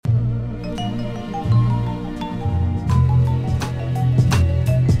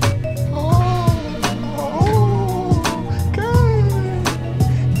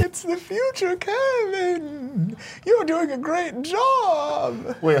future Kevin. You're doing a great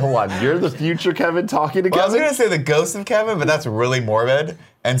job. Wait, hold on. You're the future Kevin talking to Well, I was Kevin? going to say the ghost of Kevin, but that's really morbid.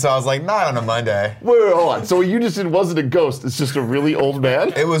 And so I was like, not on a Monday. Wait, hold on. So what you just did wasn't a ghost. It's just a really old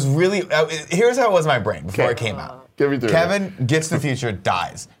man? It was really, here's how it was in my brain before it came out. Get me through it. Kevin gets to the future,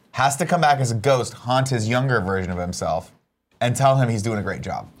 dies, has to come back as a ghost, haunt his younger version of himself, and tell him he's doing a great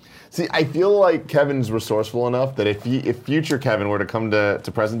job. See, I feel like Kevin's resourceful enough that if future Kevin were to come to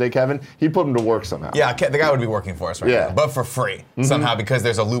present day Kevin, he'd put him to work somehow. Yeah, the guy would be working for us right now, but for free somehow because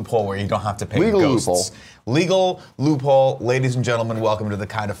there's a loophole where you don't have to pay Legal ghosts. loophole. Legal loophole. Ladies and gentlemen, welcome to the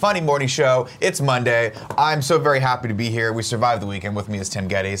Kind of Funny Morning Show. It's Monday. I'm so very happy to be here. We survived the weekend. With me is Tim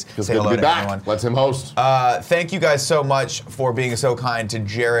Geddes. Say hello to everyone. Let's him host. Thank you guys so much for being so kind to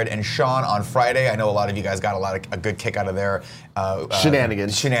Jared and Sean on Friday. I know a lot of you guys got a good kick out of their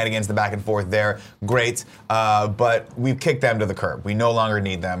shenanigans, the back and forth there. Great. But we've kicked them to the curb. We no longer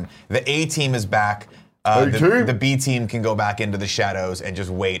need them. The A team is back. The B team can go back into the shadows and just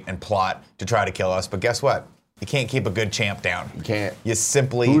wait and plot to try to kill us. But guess what? You can't keep a good champ down. You can't. You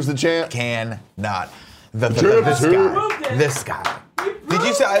simply Who's the champ? Cannot. This guy. Did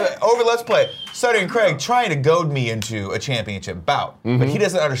you say over Let's Play? Sutter and Craig trying to goad me into a championship bout, but he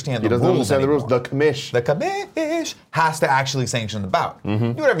doesn't understand the rules. He doesn't understand anymore. the rules. The commish. The commish has to actually sanction the bout.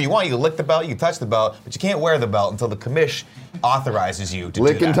 Do whatever you want. You can lick the belt, you can touch the belt, but you can't wear the belt until the commish authorizes you to do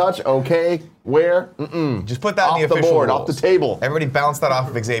that. Lick and touch, okay. Wear, Just put that in the off the official board, rules. off the table. Everybody bounce that off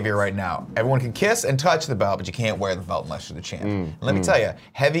of Xavier right now. Everyone can kiss and touch the belt, but you can't wear the belt unless you're the champ. And let me tell you,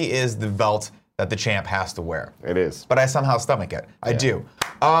 heavy is the belt that the champ has to wear. It is. But I somehow stomach it. I do.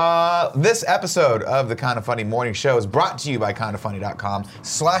 This episode of the Kind of Funny Morning Show is brought to you by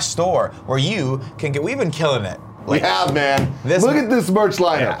kindoffunny.com/store, where you can get. We've been killing it. We have, man. Look at this merch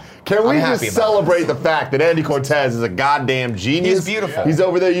lineup. Yeah. Can we I'm just happy about celebrate the fact that Andy Cortez is a goddamn genius? He's beautiful. He's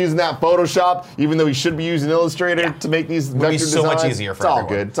over there using that Photoshop, even though he should be using Illustrator to make these vector designs. so much easier for It's all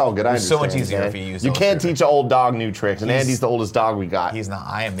everyone. good. It's all good. I It's so understand. much easier man. if you use You can't Illustrator. teach an old dog new tricks, and Andy's the oldest dog we got. He's not.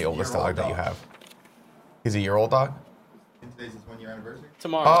 I am the oldest dog that you have. He's a year-old dog? Today's his 1-year anniversary.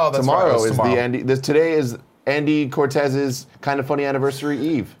 Tomorrow. Oh, that's right. Tomorrow It was is tomorrow. the Andy. Today is Andy Cortez's Kind of Funny Anniversary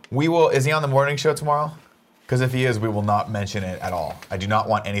Eve. We will. Is he on the morning show tomorrow? Because if he is, we will not mention it at all. I do not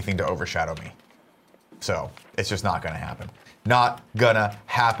want anything to overshadow me. So it's just not going to happen. Not gonna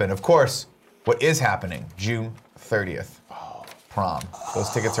happen. Of course, what is happening? June 30th. Prom. Those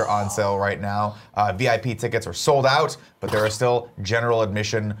tickets are on sale right now. VIP tickets are sold out, but there are still general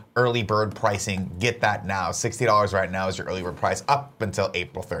admission early bird pricing. Get that now. $60 right now is your early bird price up until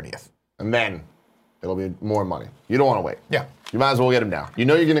April 30th. And then it'll be more money. You don't want to wait. Yeah. You might as well get him now. You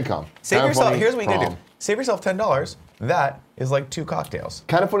know you're going to come. Save Kind of yourself. Funny Here's what you gotta prom. do. Save yourself $10. That is like 2 cocktails.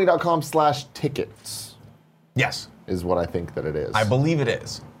 Kindoffunny.com/tickets Yes, is what I think that it is. I believe it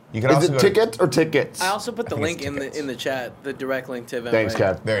is. You can Is also it go to- ticket or tickets? I also put the think link it's tickets. in the chat, the direct link to event. Thanks,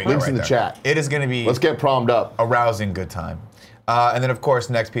 Kev. There you Links go. in the right there. chat. It is going to be Let's get prommed up. a rousing good time. And then, of course,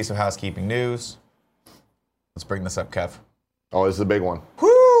 next piece of housekeeping news. Let's bring this up, Kev. Oh, this is a big one. Woo!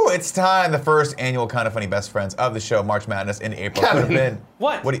 It's time. The first annual Kind of Funny Best Friends of the show, March Madness in April. Could have been.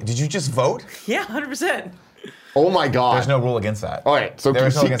 What? Did you just vote? Yeah, 100%. Oh my God. There's no rule against that. All right, so There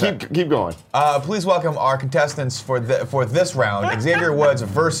is no against that. keep going. Please welcome our contestants for this round: Xavier Woods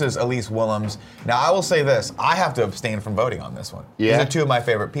versus Elise Willems. Now, I will say this: I have to abstain from voting on this one. Yeah? These are 2 of my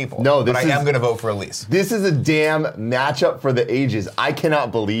favorite people. No, but this I is- am going to vote for Elise. This is a damn matchup for the ages. I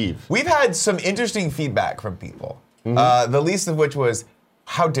cannot believe. We've had some interesting feedback from people. The least of which was,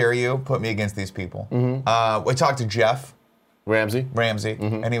 "How dare you put me against these people?" We talked to Jeff Ramsey? Ramsey,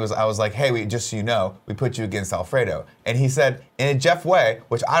 and I was like, "Hey, just so you know, we put you against Alfredo," and he said in a Jeff way,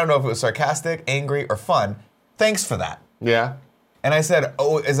 which I don't know if it was sarcastic, angry, or fun. Thanks for that. Yeah. And I said,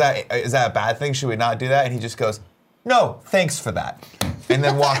 "Oh, is that a bad thing? Should we not do that?" And he just goes, "No, thanks for that," and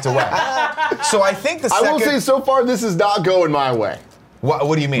then walked away. So I think the second. I will say so far this is not going my way.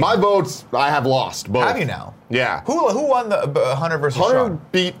 What do you mean? My votes, I have lost both. Have you now? Yeah. Who won the Hunter versus Hunter Sean?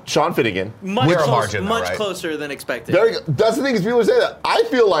 beat Sean Finnegan. Much, We're a margin, though, much right? closer than expected. That's the thing is people say that. I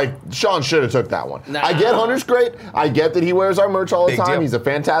feel like Sean should have took that one. Nah. I get Hunter's great. I get that he wears our merch all the Big time. deal. He's a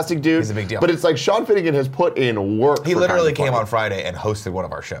fantastic dude. He's a big deal. But it's like Sean Finnegan has put in work. He for literally Kind of came Funny. on Friday and hosted one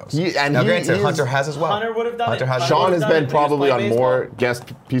of our shows. And now, he granted, is- Hunter has as well. Hunter would have done Hunter it. has. Hunter Sean would've has done been it. He was probably on playing more baseball.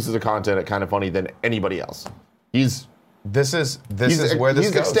 guest pieces of content at Kind of Funny than anybody else. He's This is where this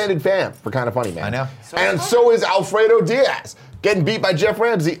he's goes. an extended fan for Kind of Funny, man. I know. And so is Alfredo Diaz. Getting beat by Jeff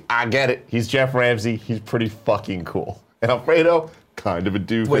Ramsey. I get it. He's Jeff Ramsey. He's pretty fucking cool. And Alfredo, kind of a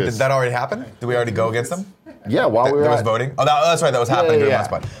doofus. Wait, did that already happen? Did we already go against them? Yeah, while we were There was at- voting. Oh, that's right. That was happening during yeah.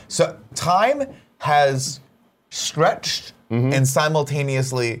 one spot. So time has stretched Mm-hmm. and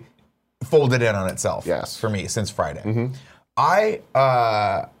simultaneously folded in on itself. Yes. For me since Friday. I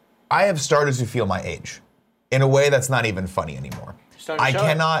have started to feel my age in a way that's not even funny anymore. Starting to I show it.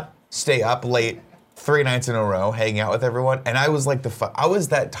 cannot stay up late 3 nights in a row hanging out with everyone, and I was like I was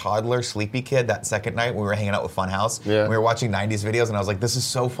that toddler sleepy kid that second night when we were hanging out with Funhouse. Yeah. We were watching 90s videos, and I was like, this is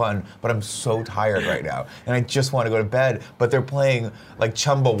so fun, but I'm so tired right now, and I just want to go to bed. But they're playing like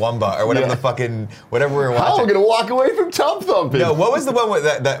Chumbawamba or whatever whatever we were watching. How am I gonna walk away from Tub Thumping? No, what was the one with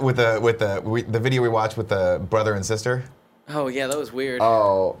the video we watched with the brother and sister? Oh yeah, that was weird.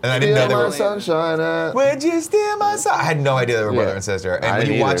 Oh, And I didn't know they my were- sunshine. Would you steal my son? I had no idea they were brother and sister. And I when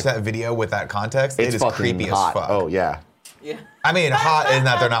you didn't watch either. that video with that context, it It's is fucking creepy hot. as fuck. Oh yeah. Yeah. I mean, hot in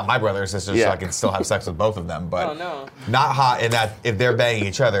that they're not my brother or sister, so Yeah. I can still have sex with both of them. But Oh, no. not hot in that if they're banging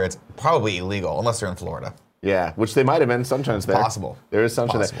each other, it's probably illegal unless they're in Florida. Yeah, which they might have been. Sunshine's there. Possible. There is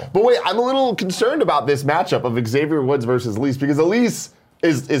sunshine Possible. there. But wait, I'm a little concerned about this matchup of Xavier Woods versus Elise because Elise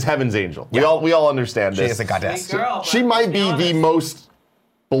is Heaven's Angel. Yeah. We all understand She this. is a goddess. Sweet girl, She but might let's be the honest. most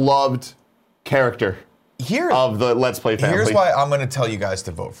beloved character of the Let's Play family. Here's why I'm going to tell you guys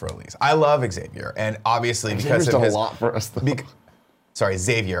to vote for Elise. I love Xavier, and obviously because Xavier's of done his a lot for us though. Sorry,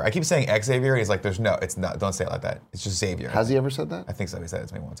 Xavier. I keep saying Xavier, and he's like, "There's no, it's not. Don't say it like that. It's just Xavier." Has he ever said that? I think so. He said it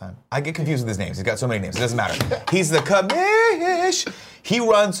to me one time. I get confused with his names. He's got so many names. It doesn't matter. He's the commish. He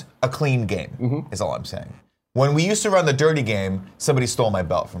runs a clean game, is all I'm saying. When we used to run the dirty game, somebody stole my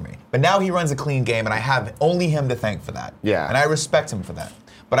belt from me. But now he runs a clean game, and I have only him to thank for that. Yeah. And I respect him for that.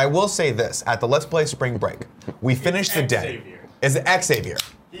 But I will say this. At the Let's Play Spring Break, we finished the day. Xavier. Is it Xavier?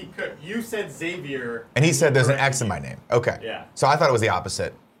 You said Xavier. And he said there's an corrected X in you. my name. Okay. Yeah. So I thought it was the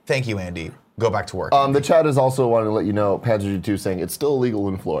opposite. Thank you, Andy. Go back to work. The chat is also wanting to let you know, Panzer G2 saying it's still illegal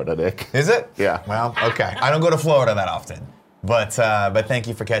in Florida, Nick. Is it? Yeah. Well, okay. I don't go to Florida that often, but thank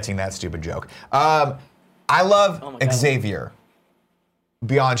you for catching that stupid joke. I love Oh my God. Xavier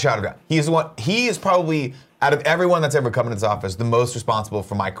beyond shadow of a doubt. He's the one. He is probably out of everyone that's ever come into this office the most responsible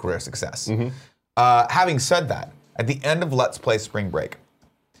for my career success. Having said that, at the end of Let's Play Spring Break,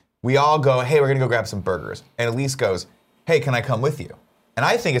 we all go, "Hey, we're gonna go grab some burgers," and Elise goes, "Hey, can I come with you?" And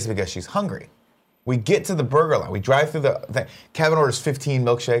I think it's because she's hungry. We get to the burger line. We drive through the thing. Kevin orders 15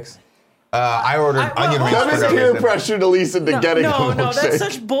 milkshakes. I ordered onion rings. Kevin's for no peer reason. pressured Elise into getting a no, milkshake. that's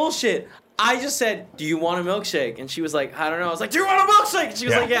such bullshit. I just said, "Do you want a milkshake?" And she was like, "I don't know." I was like, "Do you want a milkshake?" And she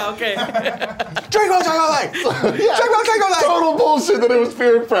was Yeah. like, "Yeah, okay." Drink milkshake all night. Yeah, Drink milkshake all night. total bullshit that it was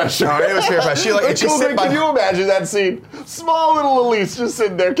peer pressure. No, it was peer pressure. She like, and she Cool, sit Greg, by. can you imagine that scene? Small little Elise just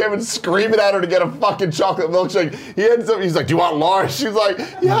sitting there, Kevin screaming at her to get a fucking chocolate milkshake. He's like, "Do you want large?" She's like,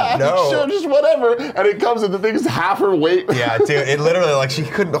 "Yeah, No. sure, just whatever." And it comes and the thing's half her weight. Yeah, dude, it literally like she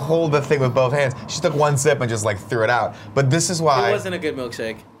couldn't hold the thing with both hands. She took one sip and just like threw it out. But this is why. It wasn't a good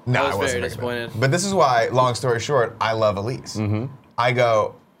milkshake. No, I it was wasn't very very disappointed. good. But this is why, long story short, I love Elise. I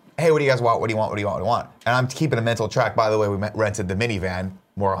go, "Hey, what do you guys want? What do you want? What do you want? What do you want?" And I'm keeping a mental track. By the way, we rented the minivan.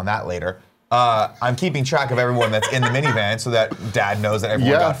 More on that later. I'm keeping track of everyone that's in the minivan so that Dad knows that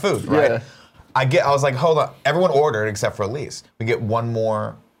everyone Yeah, got food, right? yeah. I was like, hold on. Everyone ordered except for Elise. We get one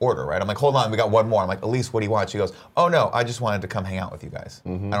more order, right? I'm like, hold on, we got one more. I'm like, Elise, what do you want? She goes, oh no, I just wanted to come hang out with you guys. I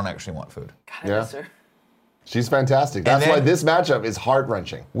don't actually want food. God, I Yeah. miss her. She's fantastic. That's then- why this matchup is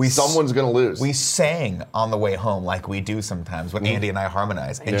heart-wrenching. Someone's going to lose. We sang on the way home like we do sometimes when Andy and I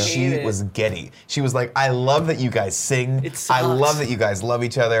harmonize. And Yeah. she hate it. was giddy. She was like, I love that you guys sing. It I sucks. love that you guys love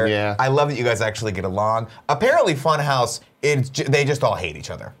each other. Yeah. I love that you guys actually get along. Apparently Funhouse, they just all hate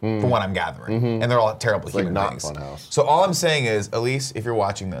each other, from what I'm gathering. And they're all terrible like human not beings. Funhouse. So all I'm saying is, Elise, if you're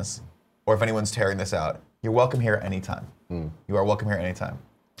watching this, or if anyone's tearing this out, you're welcome here anytime. You are welcome here anytime.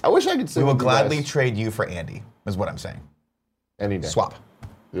 I wish I could sing We will with you gladly guys trade you for Andy, is what I'm saying. any day. Swap.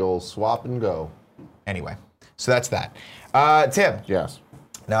 The old swap and go. Anyway, so that's that. Tim, Yes.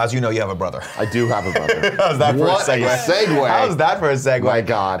 now as you know, you have a brother. I do have a brother. How's that for What a segue? segue. How's that for a segue? My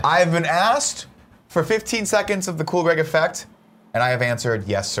God. I have been asked for 15 seconds of the Cool Greg effect, and I have answered,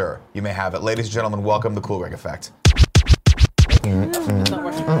 yes, sir. You may have it. Ladies and gentlemen, welcome the Cool Greg effect. It's not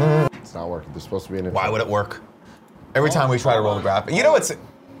working. It's not working. There's supposed to be an Why would it work? Every time we try to roll the graph. You know,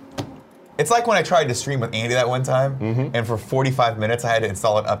 it's like when I tried to stream with Andy that one time, and for 45 minutes I had to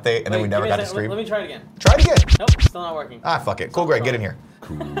install an update, and then we Wait, never give me a got to sec. stream. Let me try it again. Try it again. Nope, still not working. Ah, fuck it. Cool Greg, get in here.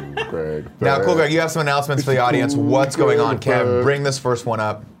 Cool Greg. Now, Cool Greg, you have some announcements for the audience. What's going on, Kev? Bring this first one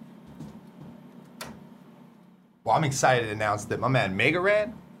up. Well, I'm excited to announce that my man Mega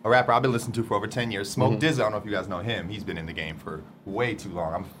Ran, a rapper I've been listening to for over 10 years, Smoke Dizza, I don't know if you guys know him. He's been in the game for way too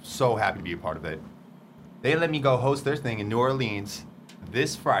long. I'm so happy to be a part of it. They let me go host their thing in New Orleans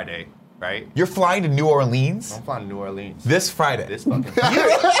this Friday right? You're flying to New Orleans I'm flying to New Orleans. this Friday. This fucking.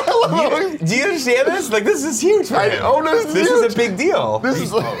 Do you understand this? Like, this is huge for him. This is a big deal. This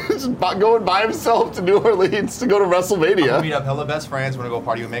is like going by himself to New Orleans to go to We'll WrestleMania. meet up hella best friends. We're gonna go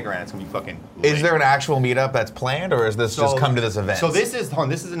party with Mega Ran. It's gonna be fucking. Is lit. there an actual meetup that's planned, or is this just come to this event? So this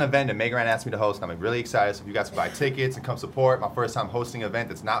is an event that Mega Ran asked me to host. And I'm really excited. So if you guys can buy tickets and come support, my first time hosting an event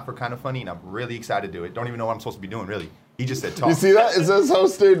that's not for Kind of Funny, and I'm really excited to do it. Don't even know what I'm supposed to be doing, really. He just said talk. You see that? It says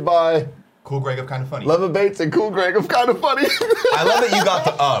hosted by Cool Greg of Kind of Funny. Leva Bates and Cool Greg of Kind of Funny. I love that you got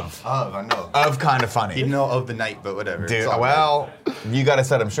the of. I know. Of Kind of Funny. Didn't know of the night, but whatever. Dude, It's all well, you got to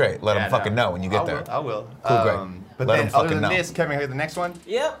set him straight. Let good. him fucking know when you get there. I will. Cool, Greg. But Let then, him other fucking than know. this, Kevin, here's the next one.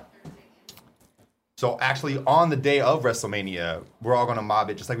 Yep. So actually, on the day of WrestleMania, we're all gonna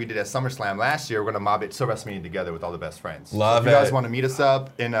mob it just like we did at SummerSlam last year. We're gonna mob it to WrestleMania together with all the best friends. Love so if you guys it. want to meet us up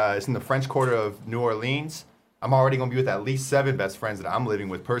it's in the French Quarter of New Orleans. I'm already gonna be with at least 7 best friends that I'm living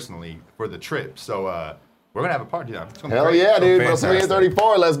with personally for the trip. So we're gonna have a party now. It's gonna be Hell great. yeah, dude. fantastic. WrestleMania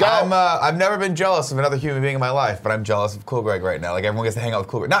 34. Let's go. I've never been jealous of another human being in my life, but I'm jealous of Cool Greg right now. Like, everyone gets to hang out with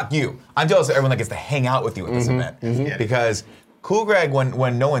Cool Greg. Not you. I'm jealous of everyone that gets to hang out with you at this event. Because Cool Greg,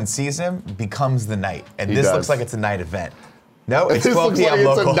 when no one sees him, becomes the night. And He this does. looks like it's a night event. No, it's This 12 looks p.m. like it's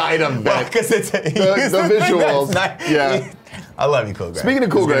a local. night event. Well, 'cause it's the visuals. Yeah. I love you, Cool Greg. Speaking of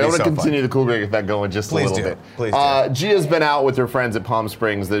Cool It's Greg, I gonna want be to so continue fun. the Cool Greg effect going just Please a little do. bit. Please do. Gia's been out with her friends at Palm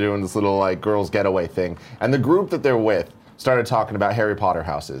Springs. They're doing this little like girls getaway thing, and the group that they're with started talking about Harry Potter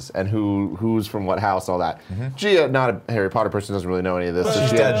houses and who's from what house, all that. Gia, not a Harry Potter person, doesn't really know any of this, so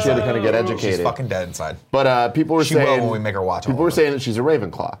She's she dead had to kind of get inside. educated. She's fucking dead inside. But people were She will saying when we make her watch all People were of it. saying that she's a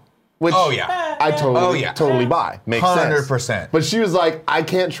Ravenclaw, which Oh, yeah. I totally, yeah. totally buy. Makes sense. 100%. But she was like, I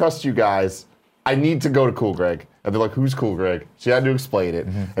can't trust you guys. I need to go to Cool Greg. And they're like, who's Cool Greg? She had to explain it.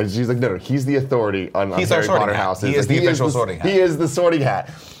 And she's like, no, he's the authority on He's our Harry sorting Potter hat. houses. He is Like, the official sorting hat. He is the sorting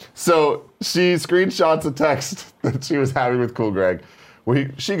hat. So she screenshots a text that she was having with Cool Greg where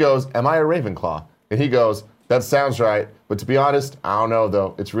she goes, am I a Ravenclaw? And he goes, that sounds right. But to be honest, I don't know,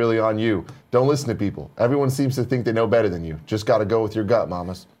 though. It's really on you. Don't listen to people. Everyone seems to think they know better than you. Just got to go with your gut,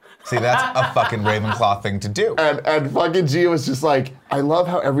 mamas. See, that's a fucking Ravenclaw thing to do. And fucking Gia was just like, I love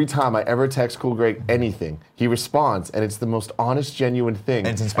how every time I ever text Cool Greg anything, he responds, and it's the most honest, genuine thing.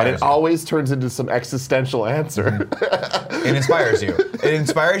 And it inspires it you. always turns into some existential answer. It inspires you. It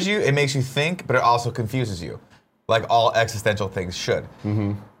inspires you, it makes you think, but it also confuses you. Like all existential things should.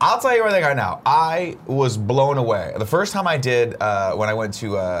 I'll tell you one thing right now. I was blown away. The first time I did, when I went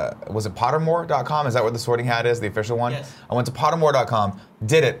to, was it Pottermore.com? Is that where the sorting hat is, the official one? Yes. I went to Pottermore.com,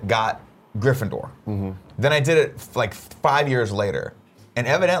 did it, got Gryffindor. Then I did it like 5 years later. And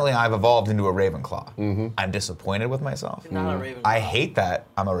evidently I've evolved into a Ravenclaw. I'm disappointed with myself. You're not a Ravenclaw. I hate that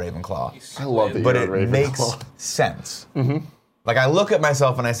I'm a Ravenclaw. I love that But you're it a makes Ravenclaw. sense. Like I look at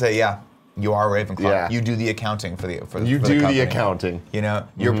myself and I say, yeah, you are a Ravenclaw. Yeah. You do the accounting for the You for do the company. accounting. You know,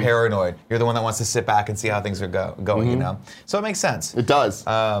 you're paranoid. You're the one that wants to sit back and see how things are going. You know, so it makes sense. It does.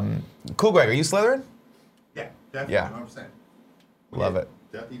 Cool, Greg. Are you Slytherin? Yeah, definitely. Yeah. 100%. Love it.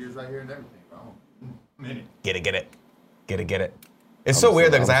 Death Eaters right here and everything. Bro. I'm in it. Get it. It's so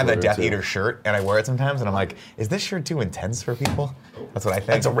weird though because I have that Slytherin Death too. Eater shirt and I wear it sometimes and I'm like, is this shirt too intense for people? That's what I think.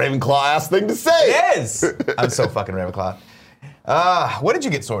 That's a Ravenclaw ass thing to say. It is. I'm so fucking Ravenclaw. What did you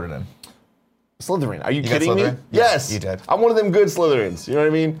get sorted in? Slytherin. Are you got kidding me? Slytherin? Yeah, Yes. you did. I'm one of them good Slytherins. You know what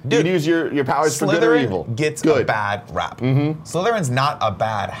I mean? Dude, you can use your powers for good or evil. Slytherin gets good. a bad rap. Slytherin's not a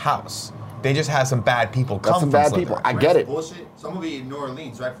bad house. They just have some bad people come That's some from bad Slytherin. people. I get it. Bullshit. So I'm gonna be in New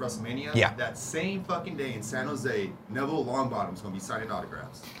Orleans right for WrestleMania. Yeah. That same fucking day in San Jose, Neville Longbottom's gonna be signing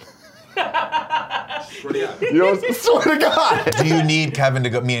autographs. Swear to God. You know, swear to God. Do you need Kevin to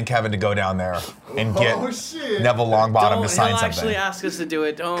go? Me and Kevin to go down there and get Oh, shit. Neville Longbottom Don't, to sign he'll something? actually ask us to do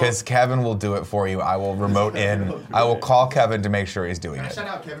it. Don't. Because Kevin will do it for you. I will remote in. I will call Kevin to make sure he's doing Can I it. shout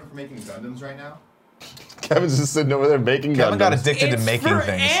out Kevin for making Gundams right now? Kevin's just sitting over there making Kevin got Gundams. addicted to It's making for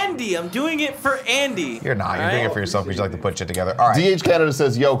things. Andy. I'm doing it for Andy. You're not. You're All doing it right? for yourself because you like to put shit together. All right. DH Canada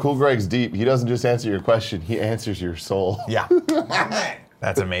says, yo, Cool Greg's deep. He doesn't just answer your question, he answers your soul. Yeah.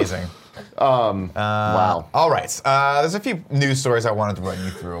 That's amazing. Wow. All right. There's a few news stories I wanted to run you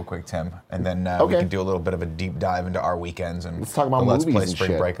through real quick, Tim, and then we Okay. can do a little bit of a deep dive into our weekends and Let's talk about the Let's movies Play and Spring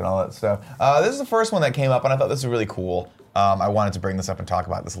shit. Break and all that stuff. This is the first one that came up, and I thought this was really cool. I wanted to bring this up and talk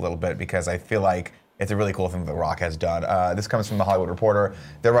about this a little bit because I feel like it's a really cool thing that The Rock has done. This comes from The Hollywood Reporter.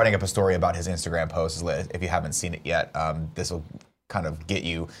 They're writing up a story about his Instagram posts. If you haven't seen it yet, this will kind of get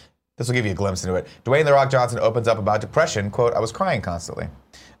you This will give you a glimpse into it. Dwayne The Rock Johnson opens up about depression. Quote, I was crying constantly.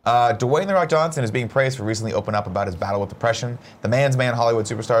 Dwayne The Rock Johnson is being praised for recently opening up about his battle with depression. The man's man Hollywood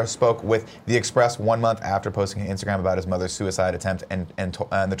superstar spoke with The Express 1 month after posting an Instagram about his mother's suicide attempt and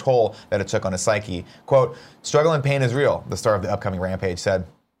the toll that it took on his psyche. Quote, struggle and pain is real, the star of the upcoming Rampage said.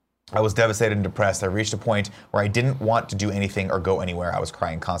 I was devastated and depressed. I reached a point where I didn't want to do anything or go anywhere. I was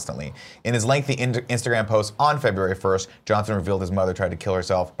crying constantly. In his lengthy Instagram post on February 1st, Johnson revealed his mother tried to kill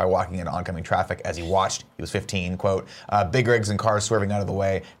herself by walking into oncoming traffic as he watched. He was 15, quote, big rigs and cars swerving out of the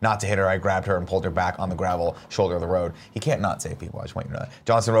way. Not to hit her, I grabbed her and pulled her back on the gravel shoulder of the road. He can't not save people, I just want you to know that.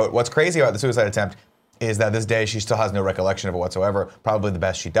 Johnson wrote, what's crazy about the suicide attempt is that this day she still has no recollection of it whatsoever. Probably the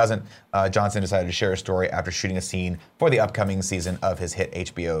best she doesn't. Johnson decided to share a story after shooting a scene for the upcoming season of his hit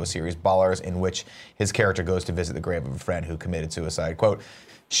HBO series Ballers, in which his character goes to visit the grave of a friend who committed suicide. Quote,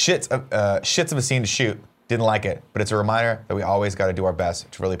 shits of a scene to shoot. Didn't like it, but it's a reminder that we always got to do our best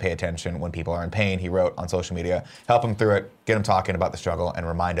to really pay attention when people are in pain, he wrote on social media. Help them through it, get them talking about the struggle, and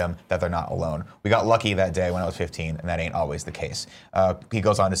remind them that they're not alone. We got lucky that day when I was 15, and that ain't always the case. He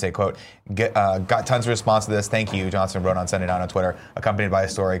goes on to say, quote, got tons of response to this. Thank you, Johnson wrote on Sunday night on Twitter, accompanied by a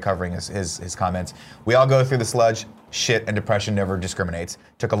story covering his comments. We all go through the sludge. Shit, and depression never discriminates.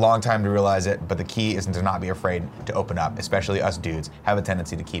 Took a long time to realize it, but the key is to not be afraid to open up, especially us dudes have a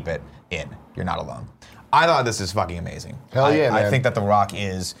tendency to keep it in. You're not alone. I thought this is fucking amazing. Hell yeah, man. I think that The Rock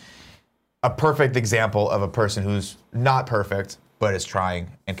is a perfect example of a person who's not perfect, but is trying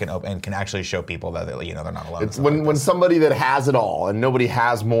and can actually show people that they're not alone. It's when somebody that has it all, and nobody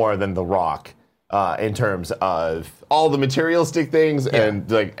has more than The Rock, in terms of all the materialistic things and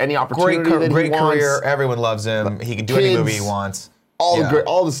like any opportunity that he great wants. career. Everyone loves him. He can do any movie he wants.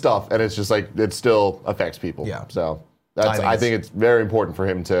 All the stuff, and it's just like it still affects people. Yeah. So I think it's very important for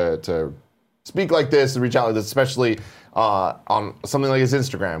him to speak like this and reach out like this, especially on something like his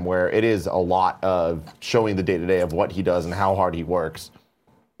Instagram, where it is a lot of showing the day-to-day of what he does and how hard he works.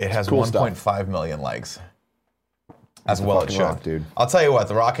 It has cool 1.5 million likes. As well it should. Rock, dude. I'll tell you what,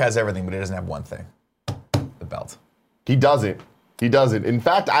 The Rock has everything, but it doesn't have one thing. The belt. He doesn't. In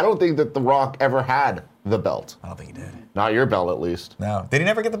fact, I don't think that The Rock ever had the belt. I don't think he did. Not your belt, at least. No. Did he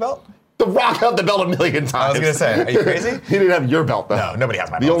never get the belt? The Rock held the belt a million times. I was going to say, are you crazy? He didn't have your belt, though. No, nobody has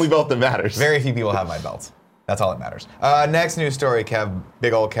my The belt. only belt that matters. Very few people have my belts. That's all that matters. Next news story, Kev.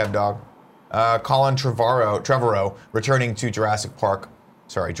 Big old Kev dog. Colin Trevorrow returning to Jurassic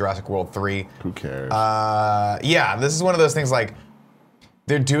World 3. Who cares? Yeah, this is one of those things like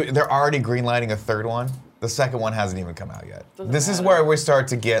they're already greenlighting a third one. The second one hasn't even come out yet. This is where we start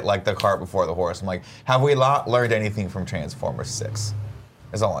to get like the cart before the horse. I'm like, have we not learned anything from Transformers 6?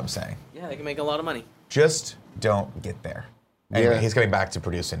 Is all I'm saying. Yeah, they can make a lot of money. Just don't get there. Anyway, Yeah. he's coming back to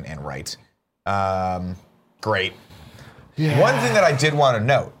produce and write. Great. Yeah. One thing that I did want to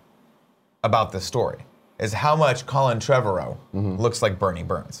note about this story is how much Colin Trevorrow looks like Bernie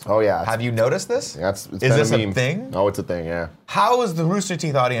Burns. Oh, yeah. Have you noticed this? It's Is been this a a meme. thing? Oh, it's a thing, yeah. How has the Rooster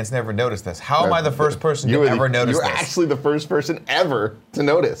Teeth audience never noticed this? How am I the first person You to were ever notice You're this? actually the first person ever to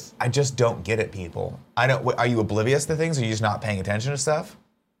notice. I just don't get it, people. Are you oblivious to things? Or are you just not paying attention to stuff?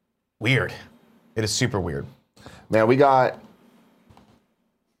 Weird. It is super weird. Man, we got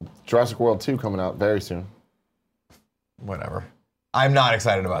Jurassic World 2 coming out very soon. Whatever. I'm not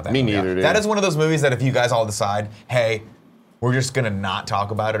excited about that. Me movie. neither, dude. That is one of those movies that if you guys all decide, hey, we're just gonna not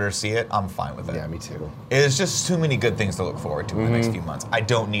talk about it or see it, I'm fine with it. Yeah, me too. It's just too many good things to look forward to in the next few months. I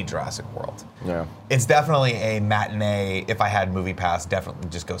don't need Jurassic World. Yeah. It's definitely a matinee. If I had Movie Pass, definitely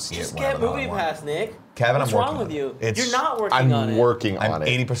just go see Just it. get whenever the hell I Movie want. Pass, Nick. Kevin, What's I'm wrong working with on you? it. You're not working on I'm it. working I'm on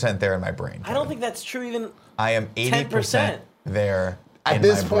it. 80% there in my brain. I don't think that's true even. I am 80% 10%. there. At in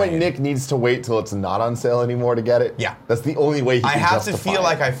this my point, brain. Nick needs to wait till it's not on sale anymore to get it. Yeah. That's the only way he I can have to justify feel it.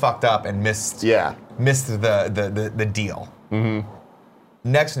 like I fucked up and missed Yeah. the deal.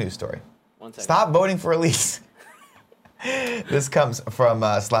 Next news story. 1 second. Stop voting for Elise. This comes from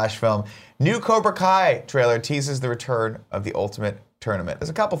Slash Film. New Cobra Kai trailer teases the return of the Ultimate Tournament. There's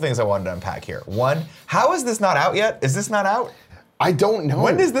a couple things I wanted to unpack here. One, how is this not out yet? Is this not out? I don't know.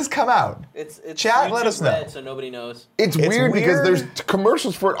 When does this come out? It's Chat, let YouTube us know. Red, so nobody knows. It's It's weird because weird. there's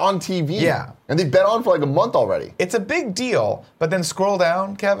commercials for it on TV. Yeah. And they've been on for like a month already. It's a big deal, but then scroll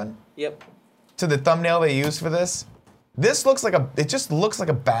down, Kevin, Yep. to the thumbnail they used for this. This looks like it just looks like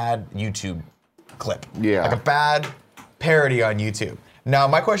a bad YouTube clip. Yeah. Like a bad parody on YouTube. Now,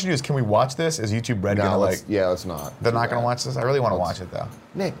 my question to you is, can we watch this? Is YouTube Red gonna let's not. They're do not gonna that. watch this? I really want to watch it though.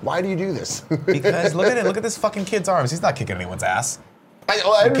 Nick, why do you do this? Because look at it, look at this fucking kid's arms. He's not kicking anyone's ass. I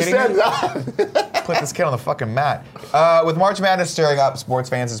kidding understand me? that. Put this kid on the fucking mat. With March Madness stirring up sports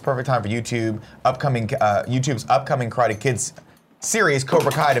fans, it's perfect time for YouTube's upcoming Karate Kids series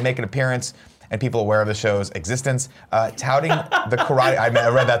Cobra Kai to make an appearance and people aware of the show's existence, touting the karate. I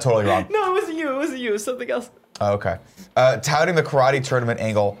read that totally wrong. No, it wasn't you. It wasn't you. It was something else. Oh, okay. Touting the karate tournament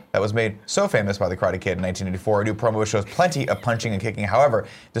angle that was made so famous by the Karate Kid in 1984, a new promo shows plenty of punching and kicking. However,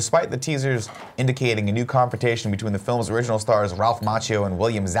 despite the teasers indicating a new confrontation between the film's original stars Ralph Macchio and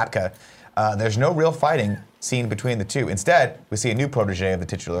William Zabka, there's no real fighting seen between the two. Instead, we see a new protege of the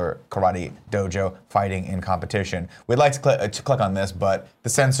titular karate dojo fighting in competition. We'd like to click on this, but the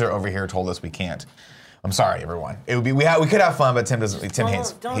censor over here told us we can't. I'm sorry, everyone. It would be we could have fun, but Tim doesn't. Tim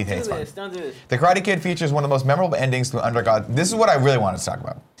hates. He hates fun. Don't do this. The Karate Kid features one of the most memorable endings to an underdog. This is what I really wanted to talk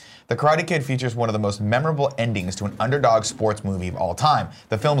about. The Karate Kid features one of the most memorable endings to an underdog sports movie of all time.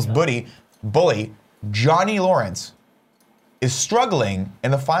 The film's bully, Johnny Lawrence, is struggling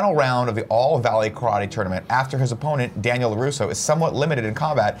in the final round of the All Valley Karate Tournament after his opponent, Daniel LaRusso, is somewhat limited in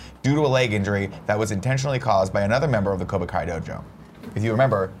combat due to a leg injury that was intentionally caused by another member of the Cobra Kai dojo. If you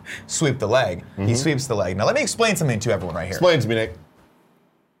remember, sweep the leg. He sweeps the leg. Now let me explain something to everyone right here. Explain to me, Nick.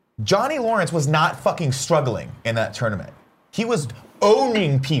 Johnny Lawrence was not fucking struggling in that tournament. He was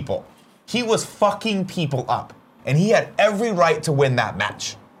owning people. He was fucking people up. And he had every right to win that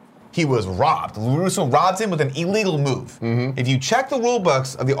match. He was robbed. LaRusso robbed him with an illegal move. If you check the rule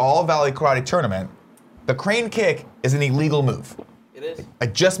books of the All Valley Karate Tournament, the crane kick is an illegal move. It is. I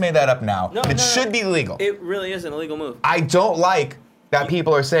just made that up now. No, it should be legal. It really is an illegal move. I don't like that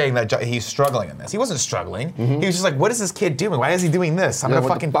people are saying that he's struggling in this. He wasn't struggling. He was just like, what is this kid doing? Why is he doing this? What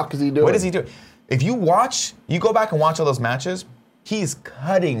the fuck is he doing? What is he doing? If you go back and watch all those matches, he's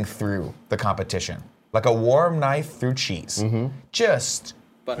cutting through the competition like a warm knife through cheese. Just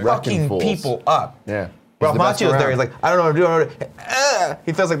fucking people up. Yeah. Ralph Macchio's there. He's like, I don't know what to do.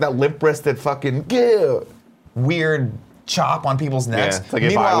 He feels like that limp-wristed fucking weird chop on people's necks. Yeah, it's like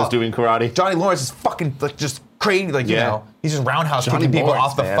if I was doing karate. Johnny Lawrence is fucking like just crazy, like you know, he's just roundhouse kicking people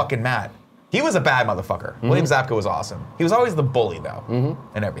off the fucking mat. He was a bad motherfucker. William Zabka was awesome. He was always the bully though,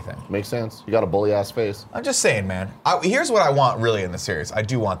 and everything. Makes sense. You got a bully ass face. I'm just saying, man. Here's what I want really in the series. I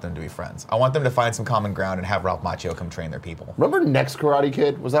do want them to be friends. I want them to find some common ground and have Ralph Macchio come train their people. Remember Next Karate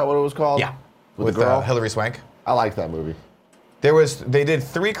Kid? Was that what it was called? Yeah, With the girl? Hilary Swank. I liked that movie. They did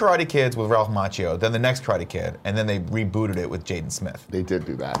 3 Karate Kids with Ralph Macchio, then the next Karate Kid, and then they rebooted it with Jaden Smith. They did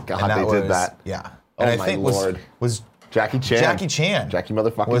do that. God, And they did that. Yeah. Oh And my I think Lord. was Jackie Chan. Jackie Chan. Jackie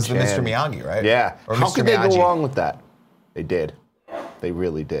motherfucking was Chan. the Mr. Miyagi, right? Yeah. Or How Mr. could they Miyagi. go wrong with that? They did. They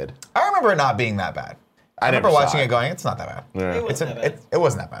really did. I remember it not being that bad. I never remember saw watching it. it going, it's not that bad. Yeah. It wasn't that bad. It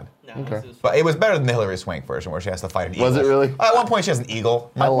wasn't that bad. No, Okay. it was But it was better than the Hilary Swank version where she has to fight an eagle. Was it really? At one point she has an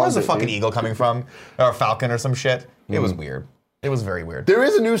eagle. I'm like, where's loved the it, fucking dude. eagle coming from? Or a falcon or some shit. It was weird. It was very weird. There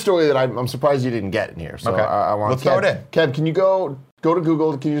is a news story that I'm surprised you didn't get in here. So Okay. I want Let's throw it in. Kev, can you go to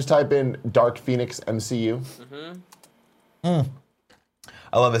Google? Can you just type in Dark Phoenix MCU? I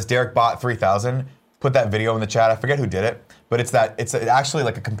love this. Derek Bot 3000 put that video in the chat. I forget who did it, but it's actually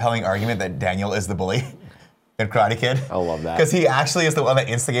like a compelling argument that Daniel is the bully in Karate Kid. I love that. Because he actually is the one that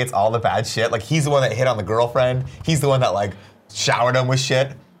instigates all the bad shit. Like he's the one that hit on the girlfriend. He's the one that like showered him with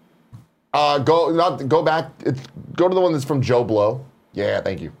shit. Go back. Go to the one that's from Joe Blow. Yeah,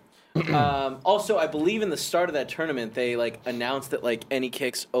 thank you. Also, I believe in the start of that tournament, they like announced that like any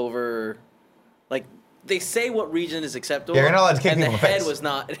kicks over, like they say what region is acceptable. Yeah, you're not allowed to kick and people the in the head face. was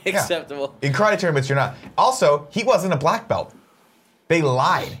not Yeah. acceptable. In karate tournaments, you're not. Also, he wasn't a black belt. They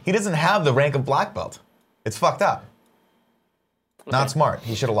lied. He doesn't have the rank of black belt. It's fucked up. Not smart.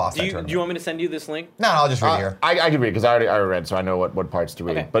 He should have lost that Do tournament. you want me to send you this link? No, I'll just read it here. I can read because I already read, so I know what parts to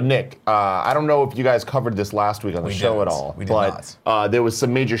read. Okay. But Nick, I don't know if you guys covered this last week on the We show didn't. at all. We did but there was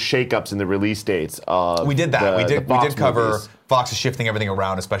some major shakeups in the release dates. We did that. We did Fox cover movies. Fox is shifting everything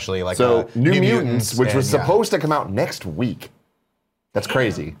around, especially like So New Mutants, which was and, supposed to come out next week. That's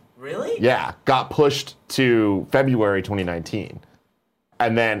crazy. Really? Yeah, got pushed to February 2019.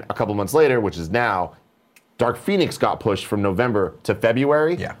 And then a couple months later, which is now, Dark Phoenix got pushed from November to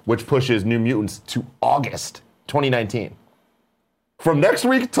February, Yeah. which pushes New Mutants to August 2019. From next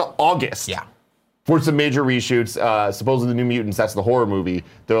week to August. Yeah. For some major reshoots. Supposedly New Mutants, that's the horror movie.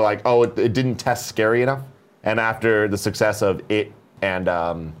 They're like, oh, it didn't test scary enough. And after the success of It and,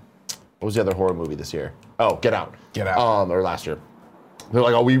 what was the other horror movie this year? Oh, Get Out. Get Out. Or last year. They're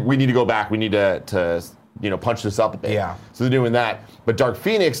like, oh, we need to go back. We need to punch this up a bit. Yeah. So they're doing that. But Dark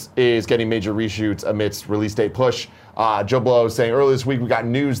Phoenix is getting major reshoots amidst release date push. Joe Blow saying earlier this week we got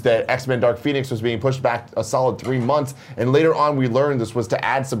news that X-Men Dark Phoenix was being pushed back a solid 3 months, and later on we learned this was to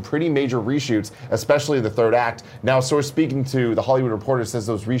add some pretty major reshoots, especially the third act. Now, a source speaking to The Hollywood Reporter says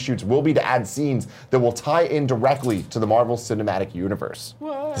those reshoots will be to add scenes that will tie in directly to the Marvel Cinematic Universe.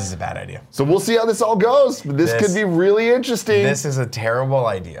 This is a bad idea. So we'll see how this all goes. This could be really interesting. This is a terrible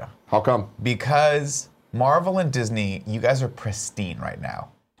idea. How come? Because Marvel and Disney, you guys are pristine right now.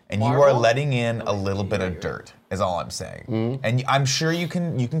 And you are Marvel? letting in a little bit of dirt, is all I'm saying. And I'm sure you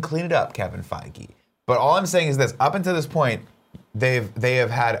can clean it up, Kevin Feige. But all I'm saying is this: up until this point, they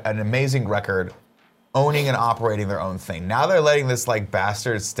have had an amazing record owning and operating their own thing. Now they're letting this like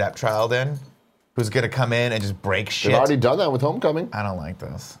bastard stepchild in, who's gonna come in and just break shit. They've already done that with Homecoming. I don't like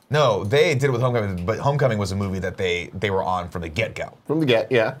this. No, they did it with Homecoming, but Homecoming was a movie that they were on from the get-go. From the get,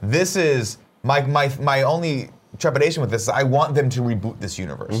 yeah. This is my only trepidation with this is I want them to reboot this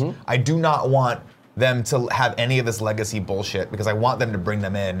universe. I do not want them to have any of this legacy bullshit because I want them to bring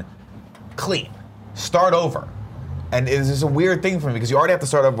them in clean, start over. And it's just a weird thing for me because you already have to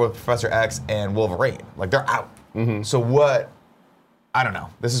start over with Professor X and Wolverine. Like they're out. So what? I don't know.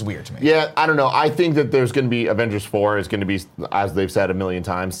 This is weird to me. Yeah, I don't know. I think that there's going to be Avengers 4 is going to be, as they've said a million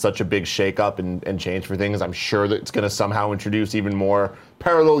times, such a big shakeup and change for things. I'm sure that it's going to somehow introduce even more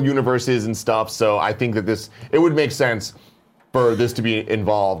parallel universes and stuff. So I think that it would make sense for this to be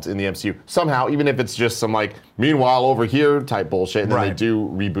involved in the MCU somehow, even if it's just some like meanwhile over here type bullshit, and then they do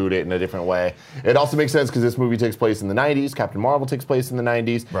reboot it in a different way. It also makes sense because this movie takes place in the 90s. Captain Marvel takes place in the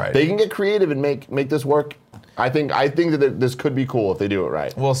 90s. Right. They can get creative and make this work. I think that this could be cool if they do it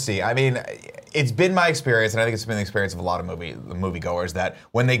right. We'll see. I mean, it's been my experience, and I think it's been the experience of a lot of moviegoers that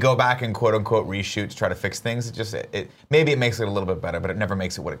when they go back and quote unquote reshoot to try to fix things, maybe it makes it a little bit better, but it never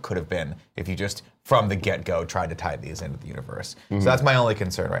makes it what it could have been if you just from the get-go tried to tie these into the universe. So that's my only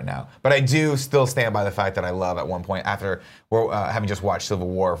concern right now. But I do still stand by the fact that I love at one point after having just watched Civil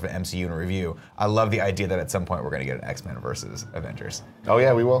War for the MCU in review, I love the idea that at some point we're going to get an X-Men versus Avengers. Oh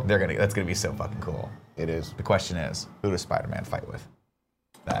yeah, we will. That's going to be so fucking cool. It is. The question is, who does Spider-Man fight with?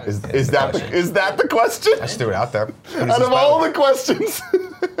 That Is the that question. is that the question? I just threw it out there. Out of all the questions.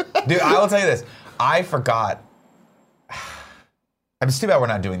 Dude, I will tell you this. I forgot. It's too bad we're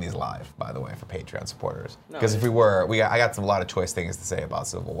not doing these live, by the way, for Patreon supporters. Because if we were, I got a lot of choice things to say about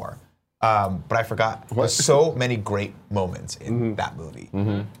Civil War. But I forgot. There's so many great moments in that movie.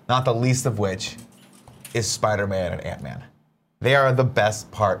 Not the least of which is Spider-Man and Ant-Man. They are the best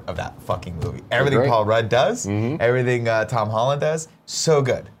part of that fucking movie. Everything Paul Rudd does, everything Tom Holland does, so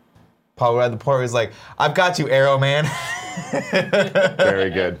good. Paul Rudd, the part is like, I've got you, Arrow Man. Very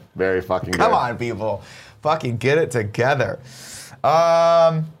good. Very fucking good. Come on, people. Fucking get it together.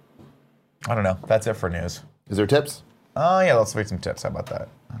 I don't know. That's it for news. Is there tips? Oh, yeah, let's read some tips. How about that?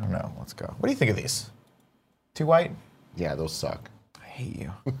 I don't know. Let's go. What do you think of these? Too white? Yeah, those suck. I hate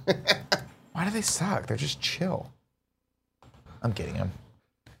you. Why do they suck? They're just chill. I'm getting them.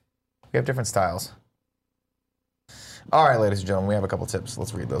 We have different styles. All right, ladies and gentlemen, we have a couple tips.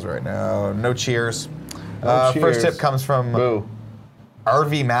 Let's read those right now. No cheers. No First cheers. tip comes from Boo.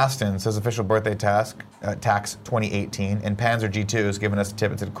 RV Maston, says official birthday tax 2018. And Panzer G2 has given us a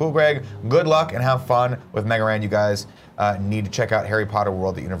tip. It said, cool, Greg, good luck and have fun with Mega Ran. You guys need to check out Harry Potter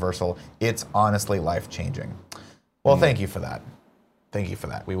World at Universal. It's honestly life-changing. Well, thank you for that. Thank you for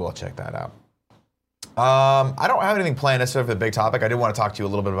that. We will check that out. I don't have anything planned necessarily for the big topic. I did want to talk to you a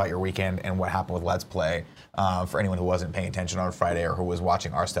little bit about your weekend and what happened with Let's Play. For anyone who wasn't paying attention on Friday or who was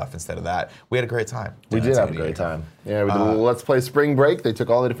watching our stuff instead of that, we had a great time. We did have a great time. Yeah, we did a little Let's Play Spring Break. They took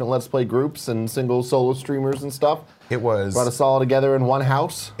all the different Let's Play groups and single solo streamers and stuff. It was brought us all together in one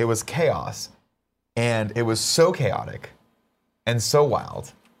house. It was chaos, and it was so chaotic and so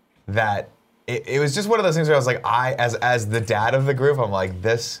wild that it was just one of those things where I was like, as the dad of the group, I'm like,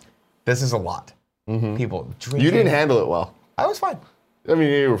 this is a lot. People drinking. You didn't handle it well. I was fine. I mean,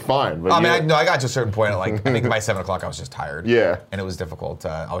 you were fine. But I got to a certain point. Like I think by 7 o'clock, I was just tired. Yeah. And it was difficult.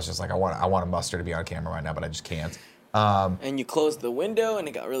 I was just like, I want a muster to be on camera right now, but I just can't. And you closed the window, and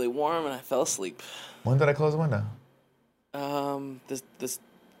it got really warm, and I fell asleep. When did I close the window?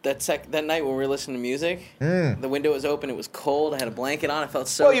 That night when we were listening to music, the window was open. It was cold. I had a blanket on. I felt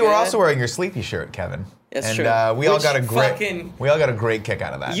so. Well, you were good. also wearing your sleepy shirt, Kevin. That's and, true. We all Which got a great. fucking- We all got a great kick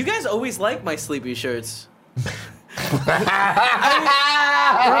out of that. You guys always like my sleepy shirts.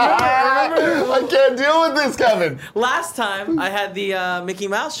 I can't deal with this, Kevin. Last time I had the Mickey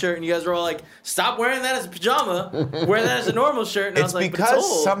Mouse shirt, and you guys were all like, "Stop wearing that as a pajama. Wear that as a normal shirt." And I It's was like, because "But it's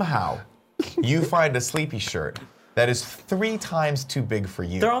old." somehow you find a sleepy shirt that is 3 times too big for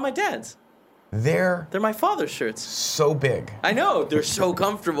you. They're all my dad's. They're They're my father's shirts. so big. I know they're so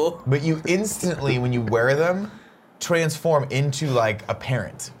comfortable. But you instantly, when you wear them, transform into like a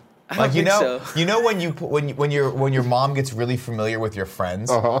parent. I Like don't think so. you know when your mom gets really familiar with your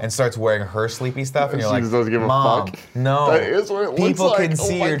friends and starts wearing her sleepy stuff, and you're She like, just doesn't give a Mom, fuck." no, That is what it looks people like. can Oh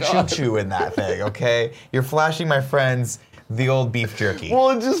see my your God. choo-choo in that thing. Okay, you're flashing my friends the old beef jerky. Well,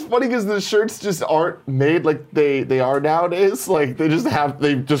 it's just funny because the shirts just aren't made like they are nowadays. Like they just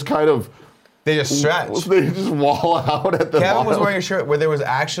kind of They just stretch. they just wall out at the Kevin bottom. was wearing a shirt where there was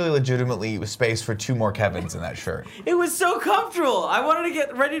actually legitimately space for 2 more Kevins in that shirt. It was so comfortable. I wanted to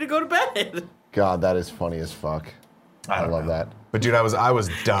get ready to go to bed. God, that is funny as fuck. I don't love know. that. But dude, I was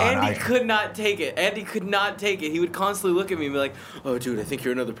done. Andy could not take it. Andy could not take it. He would constantly look at me and be like, "Oh, dude, I think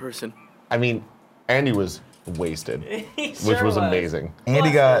you're another person." I mean, Andy was wasted, He which sure was amazing.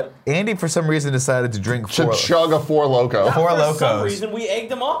 Andy for some reason decided to drink To chug a Four Loko. Four For some Locos. reason, we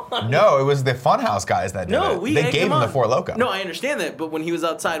egged him on. No, it was the Funhouse guys that did No, it. we They egged gave him the on. Four Loko. No, I understand that, but when he was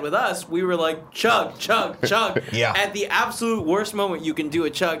outside with us, we were like, chug, chug, chug. Yeah. At the absolute worst moment you can do a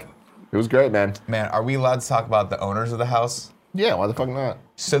chug. It was great, man. Man, are we allowed to talk about the owners of the house? Yeah, why the fuck not?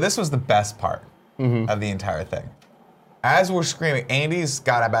 So this was the best part of the entire thing. As we're screaming, Andy's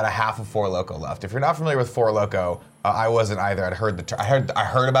got about a half of Four Loko left. If you're not familiar with Four Loko, I wasn't either. I'd heard I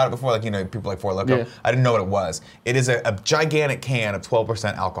heard about it before, like people like Four Loko. Yeah. I didn't know what it was. It is a gigantic can of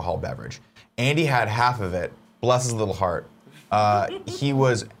 12% alcohol beverage. Andy had half of it. Bless his little heart. He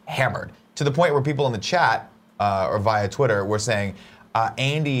was hammered to the point where people in the chat or via Twitter were saying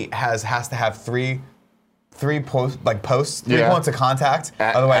Andy has to have three posts, 3 Yeah. points of contact.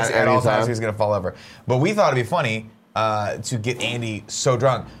 At Otherwise, at all any time. times he's gonna fall over. But we thought it'd be funny to get Andy so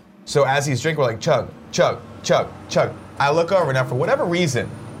drunk. So as he's drinking, we're like, chug, chug, chug, chug. I look over now, for whatever reason,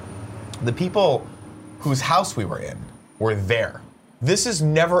 the people whose house we were in were there. This is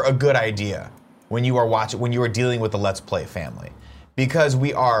never a good idea when you are dealing with the Let's Play family, because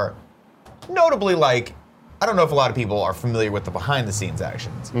we are notably like, I don't know if a lot of people are familiar with the behind the scenes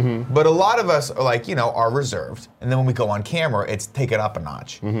actions, but a lot of us are like, are reserved. And then when we go on camera, it's take it up a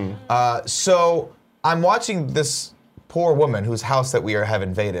notch. So I'm watching this poor woman whose house that we have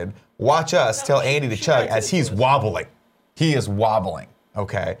invaded watch us tell Andy to chug as he's wobbling. He is wobbling,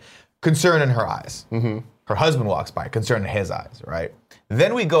 okay? Concern in her eyes. Her husband walks by, concern in his eyes, right?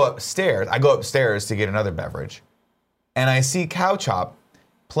 Then we go upstairs. I go upstairs to get another beverage, and I see Cow Chop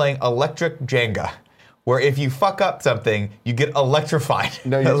playing electric Jenga, where if you fuck up something, you get electrified,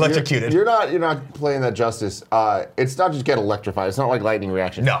 electrocuted. You're not playing that justice. It's not just get electrified. It's not like lightning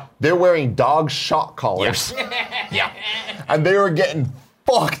reaction. No. They're wearing dog shock collars. Yeah. And they were getting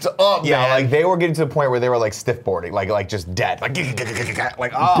fucked up, Yeah, man. like they were getting to the point where they were like stiff boarding, like just dead,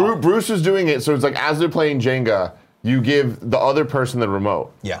 like oh. Bruce was doing it, so it's like as they're playing Jenga, you give the other person the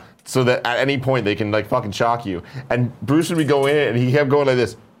remote. Yeah. So that at any point they can like fucking shock you. And Bruce would be going in and he kept going like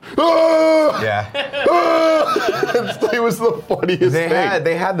this. Ah! Yeah. It was the funniest They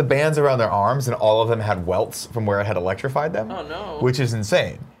thing. had the bands around their arms, and all of them had welts from where it had electrified them. Oh, no. Which is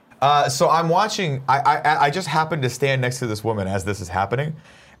insane. So I'm watching. I just happened to stand next to this woman as this is happening,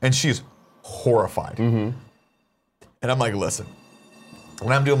 and she's horrified. And I'm like, listen.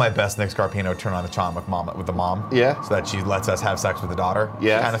 When I'm doing my best, Nick Scarpino turn on the charm with the mom, Yeah. so that she lets us have sex with the daughter,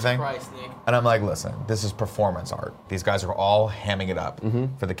 Yeah. kind of thing. Christ, Nick. And I'm like, listen, this is performance art. These guys are all hamming it up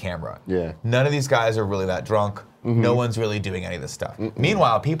for the camera. Yeah. None of these guys are really that drunk. No one's really doing any of this stuff.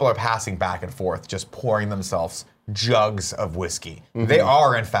 Meanwhile, people are passing back and forth, just pouring themselves jugs of whiskey. They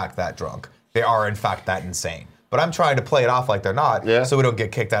are, in fact, that drunk. They are, in fact, that insane. But I'm trying to play it off like they're not, Yeah. so we don't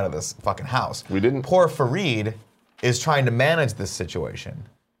get kicked out of this fucking house. We didn't. Poor Fareed is trying to manage this situation.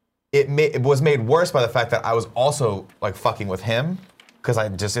 It was made worse by the fact that I was also like fucking with him, because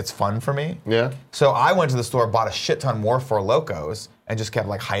it's fun for me. Yeah. So I went to the store, bought a shit ton more Four Locos, and just kept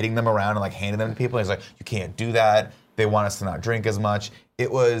like hiding them around and like handing them to people. And he's like, you can't do that. They want us to not drink as much.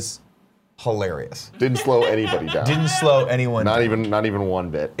 It was hilarious. Didn't slow anybody down. Didn't slow anyone Not down. even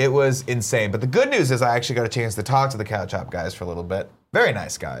one bit. It was insane. But the good news is I actually got a chance to talk to the Cow Chop guys for a little bit. Very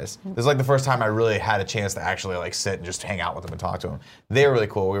nice guys. This is like the first time I really had a chance to actually like sit and just hang out with them and talk to them. They were really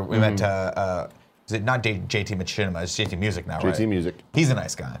cool. We went to, is it not JT Machinima, it's JT Music now, right? JT Music. He's a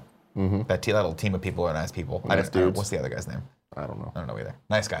nice guy. That little team of people are nice people. I Nice don't know. dudes. What's the other guy's name? I don't know. I don't know either.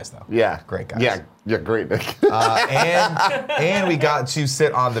 Nice guys though. Yeah. Great guys. Yeah, great, Nick. And we got to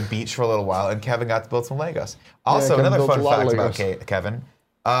sit on the beach for a little while, and Kevin got to build some Legos. Also, Kevin another built fun a lot of fact about Legos. Kevin,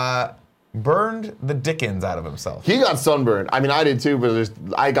 burned the dickens out of himself. He got sunburned. I mean, I did too, but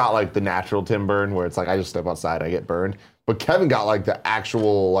I got like the natural Tim burn where it's like I just step outside, I get burned. But Kevin got like the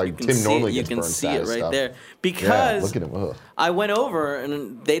actual like Tim normally You gets can burned see it status right stuff. there. Yeah, Because look at him. Ugh. I went over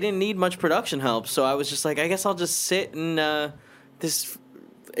and they didn't need much production help, so I was just like, I guess I'll just sit and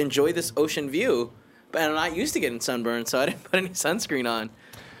enjoy this ocean view. and I'm not used to getting sunburned, so I didn't put any sunscreen on.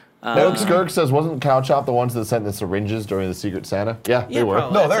 Doug Skirk says, wasn't Cow Chop the ones that sent the syringes during the Secret Santa? Yeah, they were.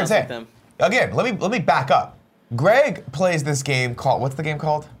 probably. No, That they're sounds like insane. them. Again, let me back up. Greg plays this game called, what's the game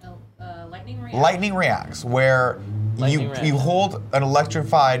called? Lightning Reacts. Lightning Reacts, where Lightning you Reacts. hold an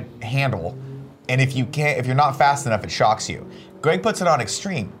electrified handle, and if you're not fast enough, it shocks you. Greg puts it on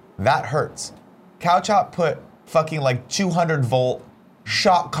extreme. That hurts. Cow Chop put fucking like 200-volt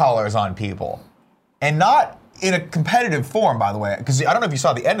shock collars on people, and not in a competitive form, by the way, because I don't know if you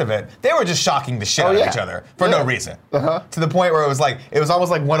saw the end of it. They were just shocking the shit out of each other for no reason. To the point where it was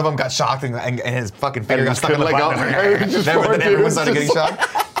almost like one of them got shocked and his fucking finger And got just stuck in the couldn't let button. go. Just Then four everyone dudes started getting just-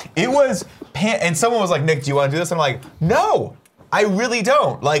 shocked. It was, and someone was like, Nick, do you want to do this? I'm like, no, I really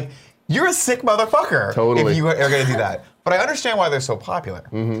don't. Like, you're a sick motherfucker Totally. if you are going to do that. But I understand why they're so popular.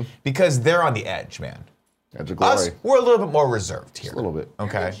 Because they're on the edge, man. Edge of glory. Us, we're a little bit more reserved here. A little bit. They're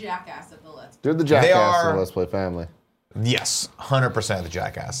Okay. the jackass of the Let's They're the jackass are- of the Let's Play family. Yes, 100% the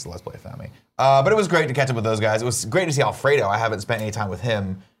Jackass Let's Play family. But it was great to catch up with those guys. It was great to see Alfredo. I haven't spent any time with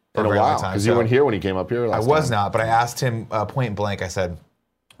him for In a a very while, long time. because you weren't here when he came up here I last was time. not, but I asked him point blank. I said,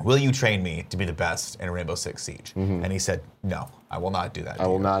 "Will you train me to be the best in Rainbow Six Siege?" And he said, "No, I will not do that. I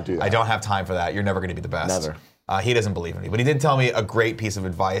will not do that. I don't have time for that. You're never going to be the best." Never. He doesn't believe in me, but he did tell me a great piece of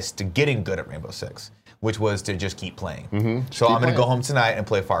advice to getting good at Rainbow Six, which was to just keep playing. So keep I'm going to playing. go home tonight and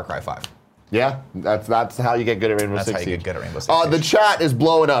play Far Cry 5. Yeah, that's how you get good at Rainbow That's Six how you get Siege. good at Rainbow Six The Siege. chat is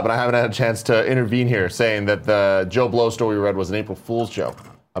blowing up, and I haven't had a chance to intervene here, saying that the Joe Blow story we read was an April Fool's joke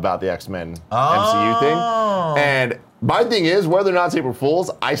about the X-Men MCU thing. And my thing is, whether or not it's April Fool's,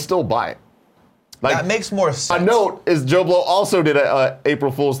 I still buy it. Like, That makes more sense. a note is Joe Blow also did a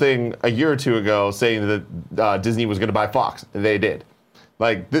April Fool's thing a year or two ago, saying that Disney was going to buy Fox, and they did.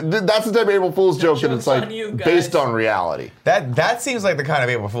 Like that's the type of April Fool's joke that it's joke's like on you, guys. based on reality. That seems like the kind of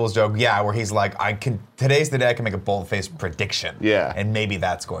April Fool's joke, yeah, where he's like, today's the day I can make a bold-faced prediction. Yeah. And maybe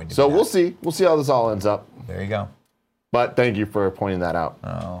that's going to So be we'll that. see. We'll see how this all ends up. There you go. But thank you for pointing that out.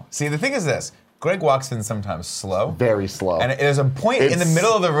 Oh. See, the thing is this. Greg walks in sometimes slow. Very slow. And there's a point in the It's-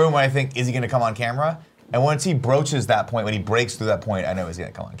 middle of the room when I think, is he going to come on camera? And once he broaches that point, when he breaks through that point, I know he's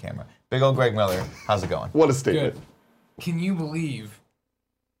going to come on camera. Big old Greg Miller, how's it going? What a statement. Good. Can you believe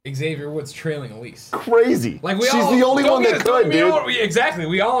Xavier Woods trailing Elise? Crazy. Like She's the only one that could, dude. Exactly.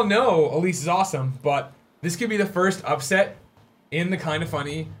 We all know Elise is awesome, but this could be the first upset in the Kind of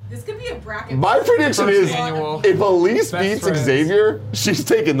Funny. This could be a bracket. My prediction First is annual. if Elise Best beats friends. Xavier, she's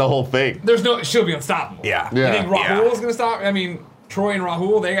taking the whole thing. She'll be unstoppable. Yeah. You Yeah. think Rahul's gonna stop? I mean, Troy and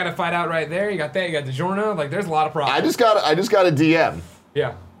Rahul, they got to fight out right there. You got that. You got DiGiorno. Like, there's a lot of problems. I just got a DM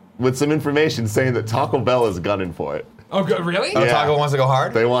Yeah. with some information saying that Taco Bell is gunning for it. Oh, good. Really? Oh, Yeah. Taco wants to go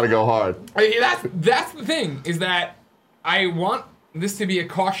hard? They want to go hard. That's the thing, is that I want this to be a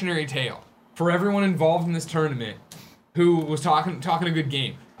cautionary tale for everyone involved in this tournament who was talking a good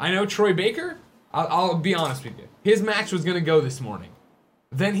game. I know Troy Baker, I'll be honest with you, his match was going to go this morning.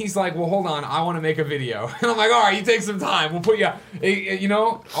 Then he's like, well, hold on, I want to make a video. And I'm like, all right, you take some time. We'll put you, you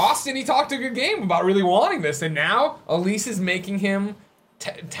know, Austin, he talked a good game about really wanting this. And now Elise is making him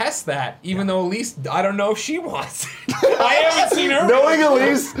test that, even though Elise, I don't know if she wants it. I haven't seen her. Knowing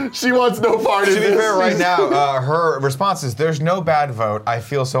Elise, she wants no part in To be this. fair, right now, her response is, "There's no bad vote. I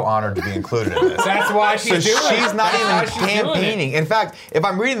feel so honored to be included in this." That's why she's So doing it. she's not That's why even she's doing it. campaigning. In fact, if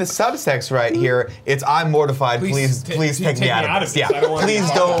I'm reading the subtext right here, it's "I'm mortified. Please take me out of this." I don't Yeah, wanna please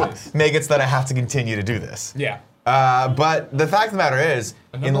be part of don't this. make it so that I have to continue to do this. Yeah. But the fact of the matter is,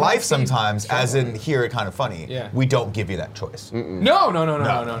 in Another life one seems sometimes, as in here at Kind of Funny, Yeah. we don't give you that choice. No.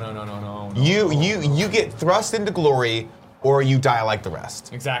 You get thrust into glory, or you die like the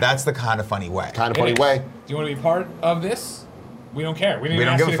rest. Exactly. That's the Kind of Funny way. Kind of It funny is. way. Do you want to be part of this? We don't care. We didn't We even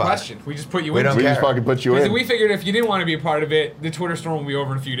don't ask give you a the fuck. question. We just put you We in. don't We care. just fucking put you Because in. we figured if you didn't want to be a part of it, the Twitter storm will be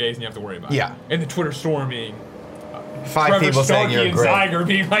over in a few days and you have to worry about Yeah. it. And the Twitter storm being 5 Trevor people saying Starkey you're and great. Zyger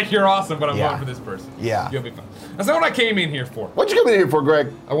being like, you're awesome, but I'm Yeah. going for this person. Yeah. You'll be fine. That's not what I came in here for. What'd you come in here for,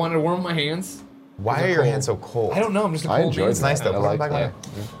 Greg? I wanted to warm my hands. Why They're are your cold. hands so cold? I don't know. I'm just a I cold enjoyed bean. It's nice though. I Put it like back that.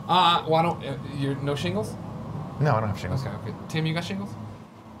 there. Well, I don't. You're no shingles? No, I don't have shingles. Okay. Tim, you got shingles?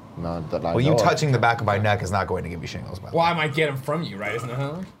 Not that I Well, you know of. touching the back of my neck is not going to give me shingles, by the Well, way. I might get them from you, right? Isn't that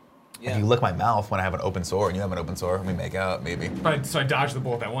how? If you lick my mouth when I have an open sore and you have an open sore, we make out, maybe. But so I dodged the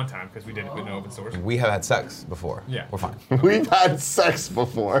bullet that one time because we did it with no open source. We have had sex before. Yeah. We're fine. We've had sex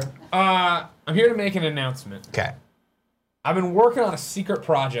before. I'm here to make an announcement. Okay. I've been working on a secret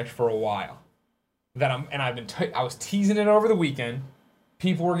project for a while. I was teasing it over the weekend.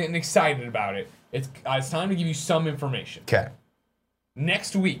 People were getting excited about it. It's time to give you some information. Okay.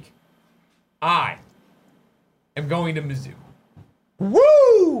 Next week, I am going to Mizzou.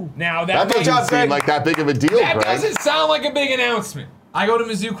 Woo! Now That that, doesn't seem like that big of a deal, that Greg. doesn't sound like a big announcement. I go to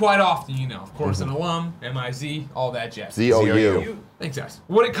Mizzou quite often, you know. Of course, Mm-hmm. an alum, MIZ, all that jazz. ZOU. Thanks, guys.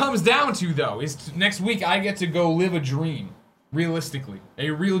 What it comes down to, though, is next week I get to go live a dream. Realistically. A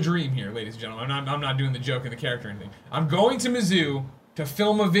real dream here, ladies and gentlemen. I'm not doing the joke and the character or anything. I'm going to Mizzou to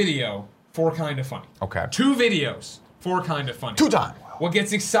film a video for Kinda Funny. Okay. 2 videos for Kinda Funny. 2 times. What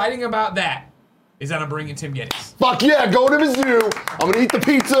gets exciting about that is that I'm bringing Tim Geddes. Fuck yeah, go to Mizzou. I'm gonna eat the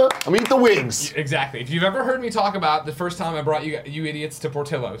pizza. I'm gonna eat the wings. Exactly. If you've ever heard me talk about the first time I brought you idiots to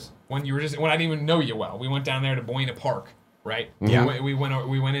Portillo's, when I didn't even know you well, we went down there to Buena Park, right? Yeah. We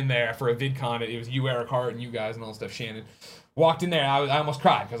went in there for a VidCon. It was you, Eric Hart, and you guys and all that stuff. Shannon walked in there. I almost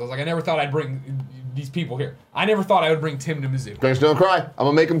cried because I was like, I never thought I'd bring these people here. I never thought I would bring Tim to Mizzou. Greg's gonna cry. I'm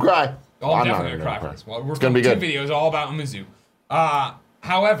gonna make him cry. Oh, I'm not definitely gonna cry for this. Well, we're It's gonna be filming good. 2 videos all about Mizzou.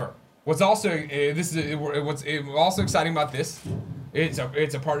 However, what's also what's also exciting about this? It's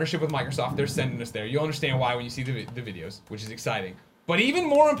a partnership with Microsoft. They're sending us there. You'll understand why when you see the videos, which is exciting. But even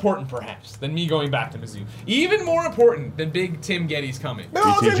more important, perhaps, than me going back to Mizzou, even more important than Big Tim Geddes coming,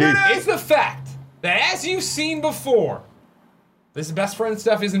 BTG. is the fact that, as you've seen before, this best friend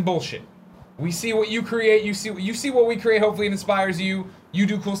stuff isn't bullshit. We see what you create. You see what we create. Hopefully, it inspires you. You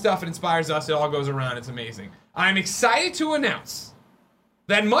do cool stuff. It inspires us. It all goes around. It's amazing. I'm excited to announce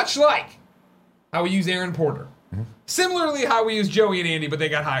that, much like how we use Aaron Porter, similarly how we use Joey and Andy, but they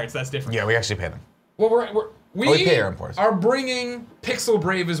got hired, so that's different. Yeah, we actually pay them. Well, we pay Aaron Porter. are bringing Pixel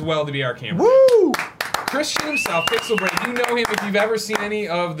Brave as well to be our camera. Woo! Christian himself, Pixel Brave. You know him if you've ever seen any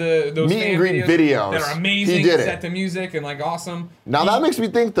of those Meet fan and greet videos. that are amazing, He did it. set to music and like awesome. Now that makes me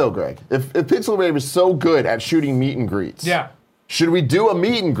think though, Greg. If Pixel Rave is so good at shooting meet and greets, Yeah. should we do a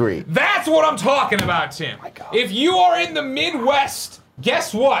meet and greet? That's what I'm talking about, Tim. If you are in the Midwest,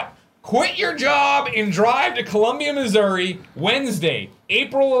 guess what? Quit your job and drive to Columbia, Missouri, Wednesday,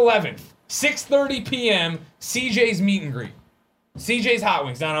 April 11th, 6:30 p.m., CJ's Meet and Greet. CJ's Hot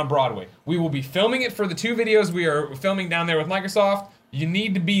Wings down on Broadway. We will be filming it for the 2 videos we are filming down there with Microsoft. You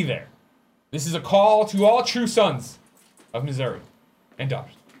need to be there. This is a call to all true sons of Missouri and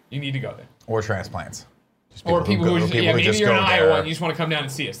daughters. You need to go there. Or transplants. Just Or people who, maybe just you're in go Iowa there. and you just want to come down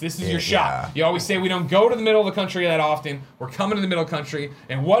and see us. This is your Yeah. shot. You always say we don't go to the middle of the country that often. We're coming to the middle of the country,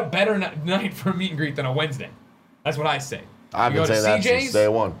 and what better night for a meet and greet than a Wednesday? That's what I say. I've We been go to saying that since CJ's, day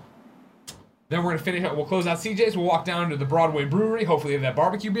one. then we're gonna finish. We'll close out CJ's. We'll walk down to the Broadway Brewery. Hopefully, they have that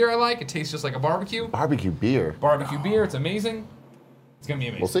barbecue beer I like. It tastes just like a barbecue. Barbecue beer. Barbecue beer. It's amazing. It's gonna be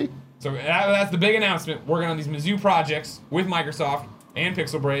amazing. We'll see. So that's the big announcement. Working on these Mizzou projects with Microsoft and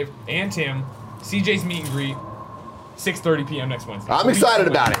Pixel Brave and Tim. CJ's Meet and Greet. 6:30 p.m. next Wednesday. I'm excited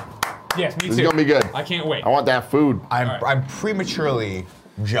about it. Yes, me too. This is gonna be good. I can't wait. I want that food. I'm prematurely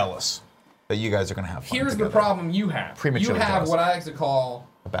jealous that you guys are gonna have fun Here's the together. problem you have. You Prematurely have jealous. what I like to call.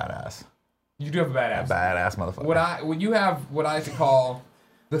 A badass. You do have a badass. Badass motherfucker. When you have what I like to call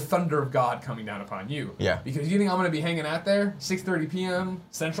the thunder of God coming down upon you. Yeah. Because you think I'm gonna be hanging out there 6:30 p.m.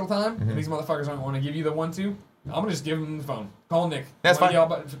 Central Time, Mm-hmm. and these motherfuckers don't want to give you the 1-2. I'm gonna just give them the phone. Call Nick. That's You wanna fine. Yell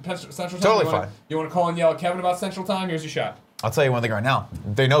about Central Time? Totally You wanna- fine. You want to call and yell at Kevin about Central Time? Here's your shot. I'll tell you one thing right now.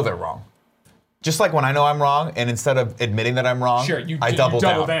 They know they're wrong. Just like when I know I'm wrong, and instead of admitting that I'm wrong, Sure, I double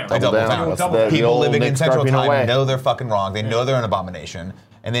down. I double down. That's Double the down. People old living in Nick Central Scarpino Time way. know they're fucking wrong. They know they're an abomination,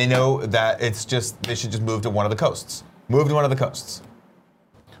 and they know that it's just they should just move to one of the coasts. Move to one of the coasts.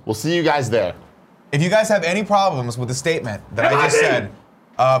 We'll see you guys there. If you guys have any problems with the statement that I just said,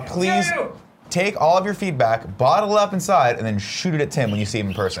 please take all of your feedback, bottle it up inside, and then shoot it at Tim when you see him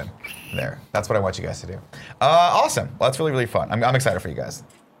in person. There. That's what I want you guys to do. Awesome. Well, that's really, really fun. I'm excited for you guys.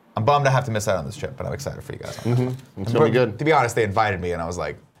 I'm bummed to have to miss out on this trip, but I'm excited for you guys. It's gonna be good. To be honest, they invited me, and I was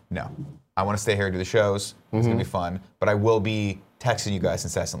like, no. I want to stay here and do the shows. It's going to be fun. But I will be texting you guys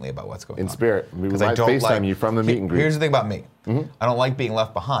incessantly about what's going on. In spirit. We 'Cause might FaceTime you from the meet and greet. Here's the thing about me. I don't like being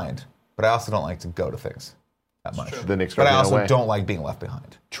left behind, but I also don't like to go to things that much. The Nick But I Scarpino also way. don't like being left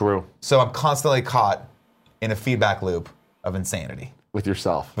behind. True. So I'm constantly caught in a feedback loop of insanity With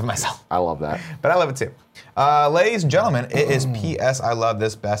yourself. with myself. I love that. But I love it too. Ladies and gentlemen, it is PS I Love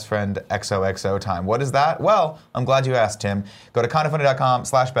This Best Friend XOXO time. What is that? Well, I'm glad you asked, Tim. Go to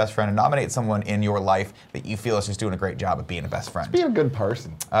kindafunny.com/bestfriend and nominate someone in your life that you feel is just doing a great job of being a best friend. Being a good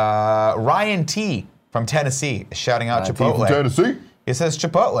person. Ryan T. from Tennessee is shouting out Chipotle. From Tennessee. He says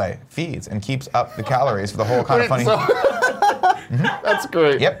Chipotle feeds and keeps up the calories for the whole kind of funny. That's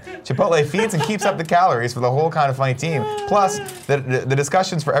great. Yep. Chipotle feeds and keeps up the calories for the whole kind of funny team. Plus, the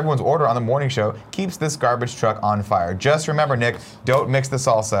discussions for everyone's order on the morning show keeps this garbage truck on fire. Just remember, Nick, don't mix the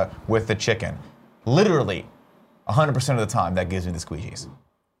salsa with the chicken. Literally, 100% of the time, that gives me the squeegees.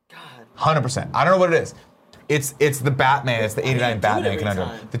 God. 100%. I don't know what it is. It's the Batman. It's the do '89 it Batman every conundrum.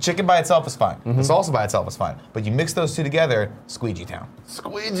 time? The chicken by itself is fine. The salsa by itself is fine. But you mix those two together, squeegee town.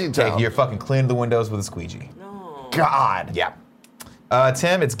 Squeegee Like, town. you're fucking cleaning the windows with a squeegee. No. God. Yeah.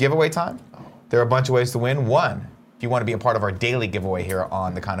 Tim, it's giveaway time. There are a bunch of ways to win. One, if you want to be a part of our daily giveaway here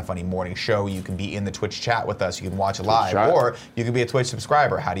on the Kind of Funny Morning Show, you can be in the Twitch chat with us. You can watch it live, chat. or you can be a Twitch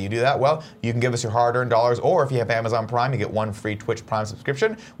subscriber. How do you do that? Well, you can give us your hard-earned dollars, or if you have Amazon Prime, you get one free Twitch Prime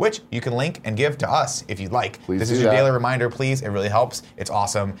subscription, which you can link and give to us if you'd like. Please this do is your that. daily reminder, please. It really helps. It's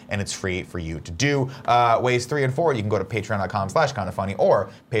awesome, and it's free for you to do. Ways 3 and 4, you can go to patreon.com/kindoffunny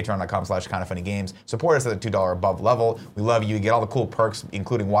or patreon.com/kindoffunnygames. Support us at the $2 above level. We love you. You get all the cool perks,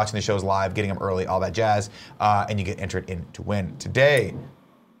 including watching the shows live, getting them early, all that jazz, and you get entered in to win. Today,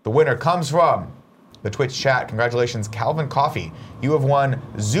 the winner comes from the Twitch chat. Congratulations, Calvin Coffee. You have won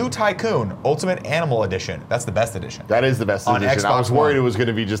Zoo Tycoon Ultimate Animal Edition. That's the best edition. That is the best On edition. I Xbox was worried One. it was going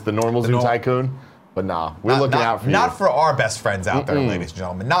to be just the normal Zoo normal- Tycoon, but nah, we're looking out for you. Not for our best friends out there, ladies and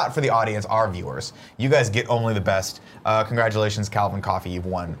gentlemen. Not for the audience, our viewers. You guys get only the best. Congratulations, Calvin Coffee. You've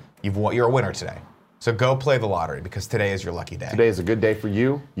won. You're a winner today. So go play the lottery because today is your lucky day. Today is a good day for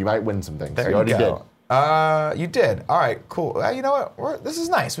you. You might win some things. There you you already go. did. You did. All right, cool. You know what? This is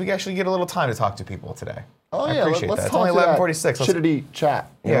nice. We actually get a little time to talk to people today. Oh I yeah, appreciate let's that. It's talk only to that 11:46. Let's- Chittity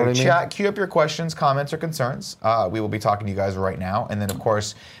chat. You know Yeah, what I mean? chat, queue up your questions, comments, or concerns. We will be talking to you guys right now. And then, of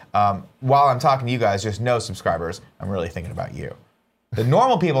course, while I'm talking to you guys, just know, subscribers, I'm really thinking about you. The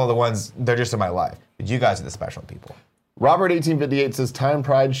normal people are the ones, they're just in my life. But you guys are the special people. Robert1858 says time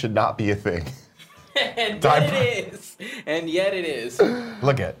pride should not be a thing. And yet it is. And yet it is.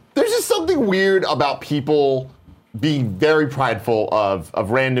 Look at There's just something weird about people being very prideful of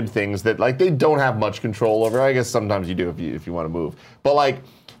random things that like they don't have much control over. I guess sometimes you do if you want to move. But like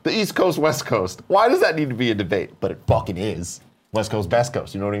the East Coast, West Coast, why does that need to be a debate? But it fucking is. West Coast, Best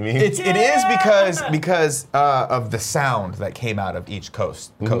Coast, you know what I mean? It is because of the sound that came out of each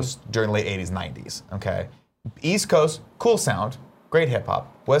coast during the late 80s, 90s, okay? East Coast, cool sound, great hip hop.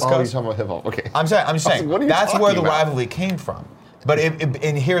 West Oh, you're Coast, talking about hip hop. Okay. I'm just I was saying, like, what are you that's where talking the about? rivalry came from. But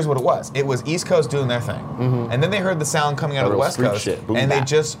and here's what it was. It was East Coast doing their thing. And then they heard the sound coming out of the real West street Coast, shit. Boom, and they bap.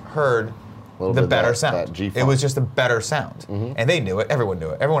 just heard Little the bit of better that sound. G-funk. It was just a better sound. And they knew it. Everyone knew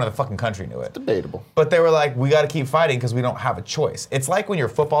it. Everyone in the fucking country knew it. Debatable. But they were like, we got to keep fighting because we don't have a choice. It's like when your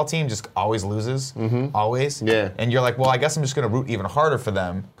football team just always loses, always. Yeah. And you're like, well, I guess I'm just going to root even harder for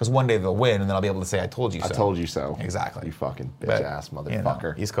them because one day they'll win and then I'll be able to say, I told you so. I told you so. Exactly. You fucking bitch But, ass you know,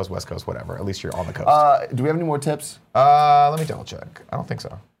 motherfucker. East Coast, West Coast, whatever. At least you're on the coast. Do we have any more tips? Let me double check. I don't think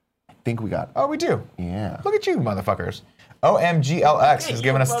so. I think we got. Oh, we do. Yeah. Look at you, motherfuckers. OMGLX has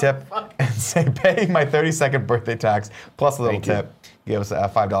given us a tip and say, paying my 32nd birthday tax plus a little Thank you. tip. Gave us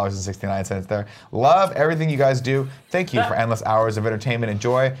 $5.69 there. Love everything you guys do. Thank you for endless hours of entertainment and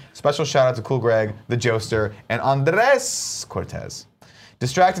joy. Special shout out to Cool Greg, the Joester, and Andres Cortez.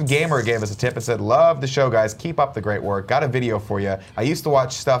 Distracted Gamer gave us a tip and said, love the show, guys. Keep up the great work. Got a video for you. I used to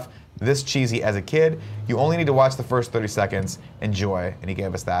watch stuff this cheesy as a kid. You only need to watch the first 30 seconds. Enjoy. And he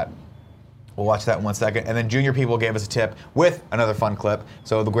gave us that. We'll watch that in 1 second. And then Junior People gave us a tip with another fun clip.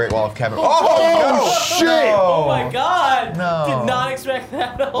 So the Great Wall of Kevin. Oh, no! shit! Oh my god! No. Did not expect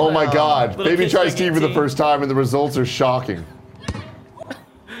that at Oh all. my God! Little Baby kids tries tea drinking for the tea. first time, and the results are shocking.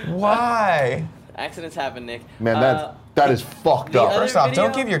 Why? Accidents happen, Nick. Man, that is fucked the up. other- First off, don't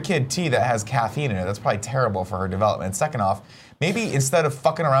video- give your kid tea that has caffeine in it. That's probably terrible for her development. Second off, maybe instead of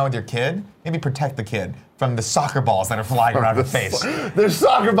fucking around with your kid, maybe protect the kid from the soccer balls that are flying around her face. There's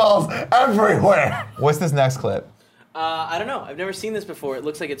soccer balls everywhere. What's this next clip? I don't know. I've never seen this before. It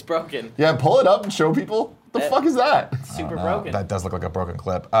looks like it's broken. Yeah, pull it up and show people. The fuck is that? Super No, broken. that does look like a broken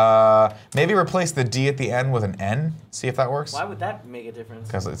clip. Maybe replace the D at the end with an N. See if that works. Why would that make a difference?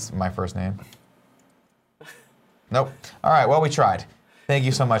 Because it's my first name. Nope. All right, well, we tried. Thank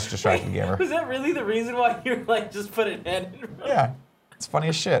you so much, Distracted Gamer. Was that really the reason why you were like, just put an N in front? Yeah, it's funny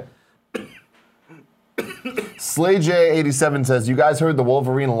as shit. SlayJ87 says, you guys heard the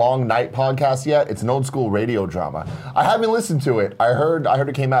Wolverine Long Night podcast yet? It's an old school radio drama. I haven't listened to it. I heard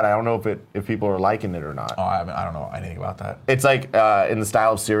it came out. I don't know if people are liking it or not. Oh, I don't know anything about that. It's like in the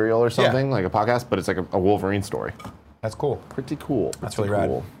style of Serial or something, like a podcast, but it's like a Wolverine story. That's cool. Pretty cool. That's Pretty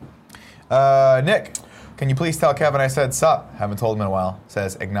really rad. Nick, can you please tell Kevin I said sup? Haven't told him in a while,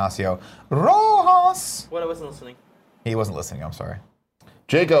 says Ignacio Rojas. What? I wasn't listening. He wasn't listening, I'm sorry.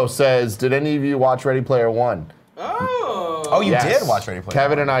 Jaco says, did any of you watch Ready Player One? Oh. Oh, you Yes. did watch Ready Player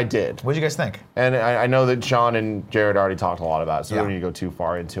Kevin One. and I did. What'd you guys think? And I know that Sean and Jared already talked a lot about it, so we Yeah. don't need to go too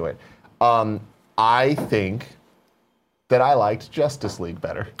far into it. I think that I liked Justice League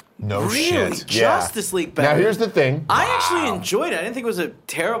better. No Really? shit. Yeah. Justice League Now better. here's the thing. I actually enjoyed it. I didn't think it was a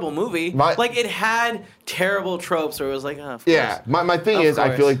terrible movie. Like, it had terrible tropes where it was like, oh, of Yeah, course. my thing Of is, I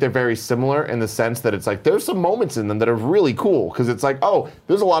feel course. like they're very similar in the sense that it's like there's some moments in them that are really cool because it's like, oh,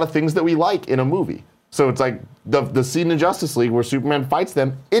 there's a lot of things that we like in a movie. So it's like the scene in Justice League where Superman fights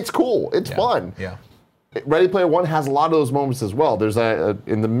them. It's cool. It's fun. Yeah. Ready Player One has a lot of those moments as well. There's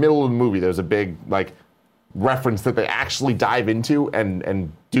in the middle of the movie, there's a big like reference that they actually dive into and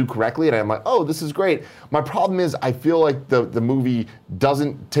do correctly, and I'm like, oh, this is great. My problem is I feel like the movie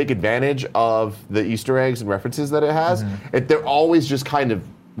doesn't take advantage of the Easter eggs and references that it has. They're always just kind of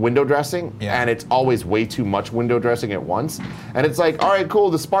window dressing, and it's always way too much window dressing at once. And it's like, all right, cool,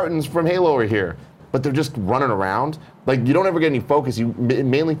 the Spartans from Halo are here, but they're just running around. Like, you don't ever get any focus. You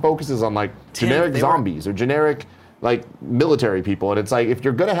mainly focuses on like generic zombies or generic like military people, and it's like if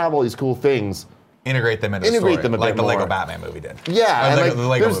you're gonna have all these cool things, Integrate them into Integrate the story, them a like bit the Lego more. Batman movie did. yeah, Or and the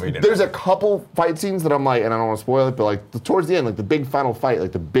Lego there's, movie did. there's a couple fight scenes that I'm like, and I don't want to spoil it, but like towards the end, like the big final fight,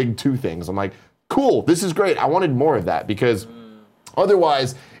 like the big two things, I'm like, cool, this is great. I wanted more of that because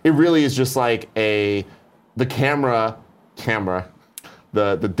otherwise, it really is just like the camera,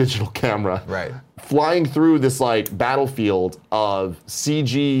 the digital camera, Right. flying through this like battlefield of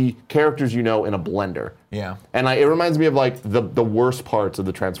CG characters you know in a blender. Yeah. And it reminds me of like the worst parts of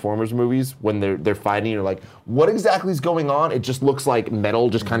the Transformers movies when they're fighting. You're like, what exactly is going on? It just looks like metal,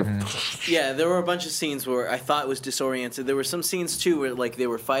 just kind of. Yeah, there were a bunch of scenes where I thought it was disoriented. There were some scenes too where like they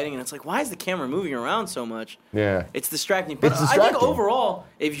were fighting, and it's like, why is the camera moving around so much? Yeah. It's distracting. But It's I distracting. think overall,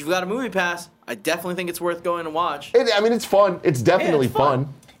 if you've got a movie pass, I definitely think it's worth going to watch. I mean, it's fun. It's definitely it's fun.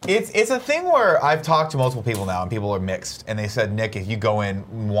 fun. It's a thing where I've talked to multiple people now, and people are mixed, and they said, Nick, if you go in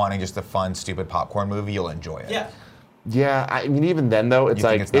wanting just a fun, stupid popcorn movie, you'll enjoy it. Yeah. Yeah, I mean, even then though, it's You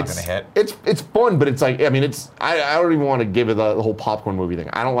think like it's not gonna hit? It's fun, but it's like I mean, I don't even want to give it the whole popcorn movie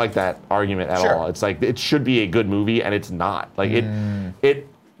thing. I don't like that argument at Sure. all. It's like it should be a good movie, and it's not. Like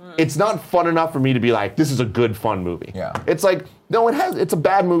it's not fun enough for me to be like, this is a good fun movie. Yeah. It's like no, it's a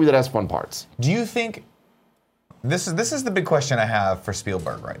bad movie that has fun parts. Do you think this is the big question I have for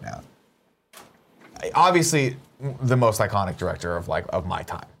Spielberg right now? Obviously, the most iconic director of my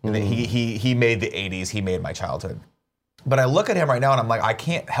time. He made the '80s. He made my childhood. But I look at him right now and I'm like, I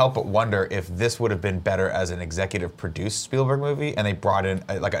can't help but wonder if this would have been better as an executive produced Spielberg movie, and they brought in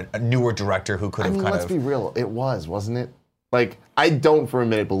a newer director who could I have mean, kind let's of. be real. It wasn't it? Like I don't for a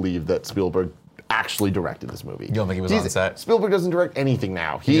minute believe that Spielberg actually directed this movie. You don't think he was on set? Spielberg doesn't direct anything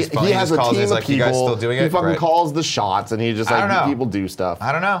now. He just calls- he has just a calls- team he's of like, "You guys people. still doing He it?" fucking Right. calls the shots, and he just I don't know. people do stuff.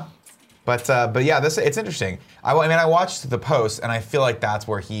 I don't know. But yeah, it's interesting. I mean, I watched the post, and I feel like that's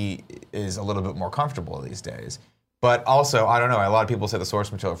where he is a little bit more comfortable these days. But also, I don't know. A lot of people say the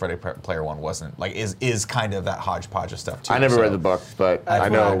source material for Ready Player One wasn't is kind of that hodgepodge of stuff too. I never so- read the book, but That's I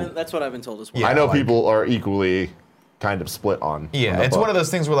what know that's what I've been told as well. Yeah, I know like- people are equally kind of split on. Yeah, the it's book. one of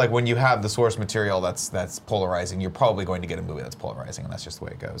those things where like when you have the source material that's polarizing, you're probably going to get a movie that's polarizing, and that's just the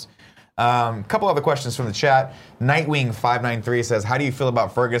way it goes. Couple other questions from the chat. Nightwing593 says, how do you feel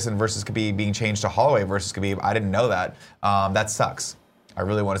about Ferguson versus Khabib being changed to Holloway versus Khabib? I didn't know that. That sucks. I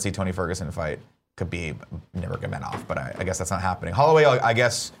really want to see Tony Ferguson fight Khabib. Never get men off, but I guess that's not happening. Holloway, I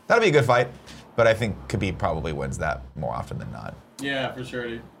guess that'll be a good fight, but I think Khabib probably wins that more often than not. Yeah, for sure,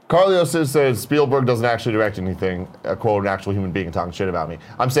 dude. Carlos says Spielberg doesn't actually direct anything. A quote, an actual human being talking shit about me.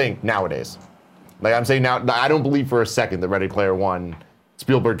 I'm saying nowadays. Like I'm saying now, I don't believe for a second that Ready Player One,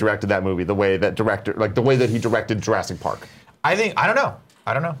 Spielberg directed that movie the way that he directed Jurassic Park. I don't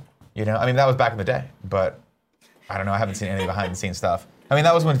know. You know, I mean, that was back in the day, but I don't know. I haven't seen any behind the scenes stuff. I mean,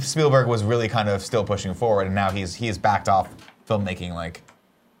 that was when Spielberg was really kind of still pushing forward, and now he has backed off filmmaking like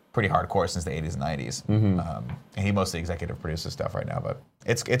pretty hardcore since the 80s and 90s. And he mostly executive produces stuff right now, but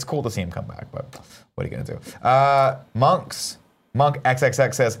it's cool to see him come back. But what are you gonna do? Monk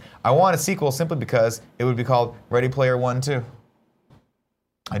XXX says, I want a sequel simply because it would be called Ready Player One 2.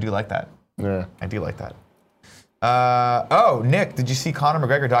 I do like that. Yeah. I do like that. Nick, did you see Conor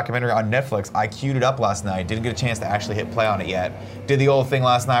McGregor documentary on Netflix? I queued it up last night. Didn't get a chance to actually hit play on it yet. Did the old thing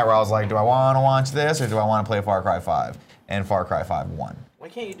last night where I was like, do I want to watch this or do I want to play Far Cry 5? And Far Cry 5 won. Why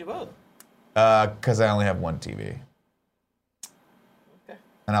can't you do both? Because I only have one TV. Okay.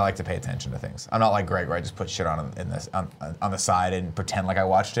 And I like to pay attention to things. I'm not like Greg where I just put shit on the side and pretend like I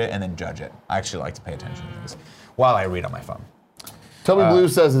watched it and then judge it. I actually like to pay attention to things while I read on my phone. Tubby Blue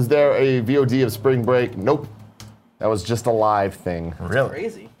says, is there a VOD of Spring Break? Nope. That was just a live thing. Really?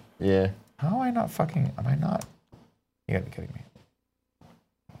 Crazy. Yeah. How am I not fucking... Am I not... You gotta be kidding me.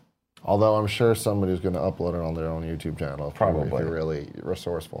 Although I'm sure somebody's going to upload it on their own YouTube channel. Probably. If they're really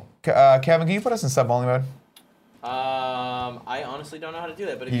resourceful. Kevin, can you put us in sub-only mode? I honestly don't know how to do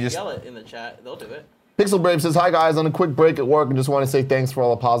that, but if You you just- yell it in the chat, they'll do it. Pixel Brave says, hi guys, on a quick break at work and just want to say thanks for all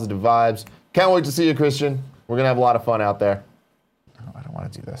the positive vibes. Can't wait to see you, Christian. We're going to have a lot of fun out there. Oh, I don't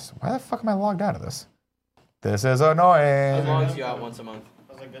want to do this. Why the fuck am I logged out of this? This is annoying. As long as you out once a month.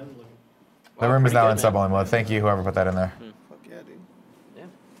 How's that gun looking? The Wow, room is pretty now good, in man. sub-only mode. Thank you, whoever put that in there. Fuck yeah, dude. Yeah,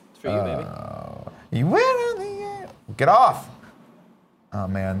 it's for you, baby. You win in the end. Get off. Oh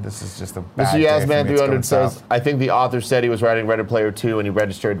man, this is just a bad Mr. day for me. It's Yasman300 going says, south. I think the author said he was writing Ready Player 2 and he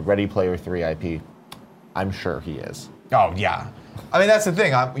registered Ready Player 3 IP. I'm sure he is. Oh yeah. I mean that's the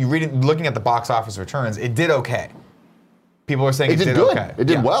thing. Looking at the box office returns, it did okay. People are saying It it did did good. okay. It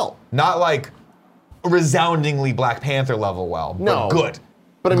did well. Not like resoundingly Black Panther level well, No. but good.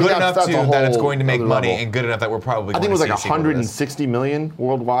 But I mean, good that's- enough that's a that it's whole going to make other money level. and good enough that we're probably I think it going was to like see a sequel to this. 160 million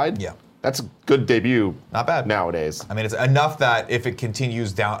worldwide. Yeah. That's a good debut. Not bad. Nowadays. I mean, it's enough that if it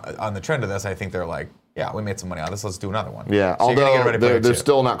continues down on the trend of this, I think they're like, yeah, we made some money on this. Let's do another one. Yeah, So you're gonna get although Ready Player they're 2.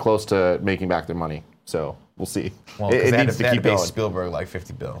 still not close to making back their money. So we'll see. Well, 'cause it they had needs to to keep pay going. Spielberg like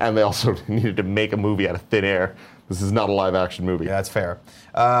 $50 billion. And they also needed to make a movie out of thin air. This is not a live action movie. Yeah, that's fair.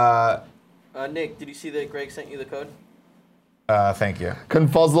 Nick, did you see that Greg sent you the code? Thank you.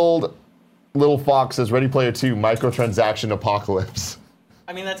 Confuzzled Little Fox says Ready Player 2 microtransaction apocalypse.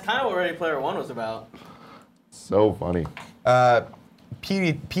 I mean, that's kind of what Ready Player 1 was about. So funny.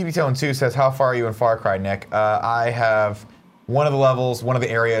 PD Tone 2 says, how far are you in Far Cry, Nick? I have one of the levels, one of the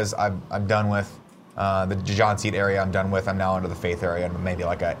areas I'm done with. The John Seat area I'm done with. I'm now into the Faith area. I'm maybe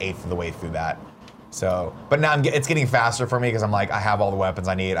like an eighth of the way through that. So, but now it's getting faster for me because I'm like, I have all the weapons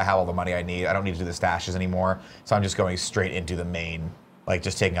I need. I have all the money I need. I don't need to do the stashes anymore. So I'm just going straight into the main, like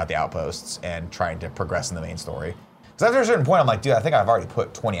just taking out the outposts and trying to progress in the main story. Because after a certain point, I'm like, dude, I think I've already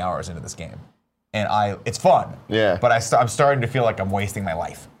put 20 hours into this game. And it's fun. Yeah. But I'm starting to feel like I'm wasting my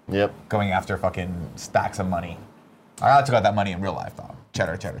life Yep. going after fucking stacks of money. I gotta take out that money in real life, though.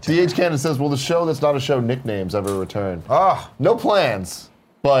 Cheddar. DH Cannon says, will the show that's not a show nicknames ever return? Oh, No plans,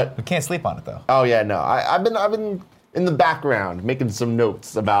 but we can't sleep on it, though. oh yeah, no. I've been in the background making some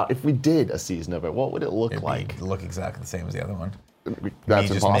notes about if we did a season of it, what would it look It'd like? look exactly the same as the other one. That's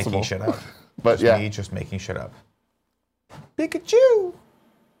me just impossible. making shit up. But Just yeah. me just making shit up. Pikachu!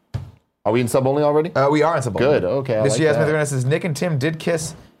 Are we in sub only already? We are in sub. Good, okay, I Mr. like Yasmin that. says, Nick and Tim did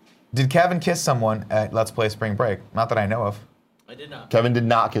Kevin kiss someone at Let's Play Spring Break? Not that I know of. I did not. Kevin did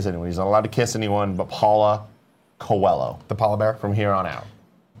not kiss anyone. He's not allowed to kiss anyone but Paula Coelho The Paula Bear? from here on out.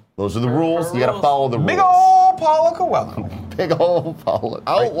 Those are the rules. You gotta rules. follow the rules. Big ol' Paula Coelho. Big ol' Paula.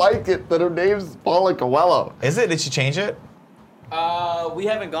 I don't like it that her name's Paula Coelho. Is it? Did she change it? We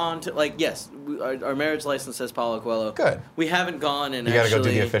haven't gone to, like, yes, our marriage license says Paulo Coelho. Good. We haven't gone and You gotta actually... go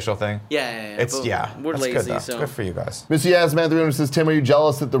do the official thing? Yeah. It's, but yeah. We're that's lazy, good, though. so... Good for you guys. Mr. Yasman300 says, Tim, are you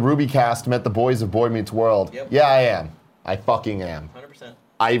jealous that the Ruby cast met the boys of Boy Meets World? Yep. Yeah, I am. I fucking am. 100%.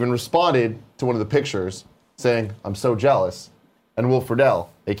 I even responded to one of the pictures saying, I'm so jealous. And Will Friedle,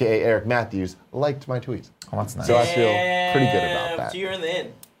 aka Eric Matthews, liked my tweets. Oh, that's nice. So I feel pretty good about Damn, that. So you're in the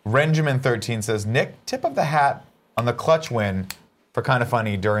in. Renjamin13 says, Nick, tip of the hat on the clutch win for Kinda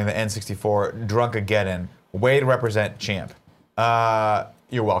Funny during the N64 Drunkageddon. Way to represent champ.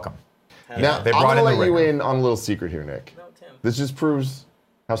 You're welcome. Now, they I'm brought going to in the let you ringer. in on a little secret here, Nick. No, Tim. This just proves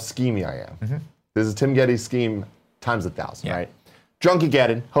how schemy I am. This is Tim Getty's scheme times 1,000, Yeah. right?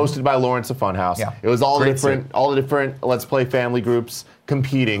 Drunkageddon, hosted by Lawrence of Funhouse. Yeah. It was all the Great different Let's Play family groups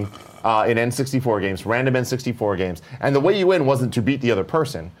competing in N64 games, random N64 games. And the way you win wasn't to beat the other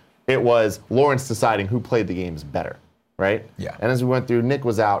person. It was Lawrence deciding who played the games better, right? Yeah. And as we went through, Nick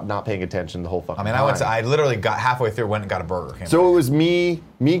was out not paying attention the whole fucking I mean, time. I literally got halfway through, went and got a burger. Came So back. it was me,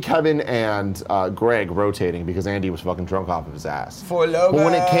 Kevin, and Greg rotating because Andy was fucking drunk off of his ass. For logo. But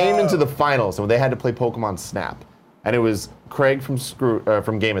when it came into the finals, and they had to play Pokemon Snap, and it was Craig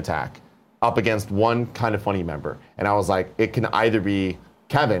from Game Attack up against one Kinda Funny member, and I was like, it can either be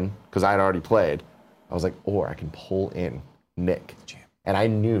Kevin because I had already played. I was like, or I can pull in Nick, and I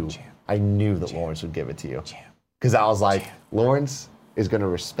knew that Lawrence would give it to you because I was like, Lawrence is going to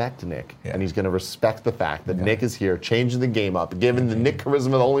respect Nick, Yeah. and he's going to respect the fact that Nick is here, changing the game up, giving the Nick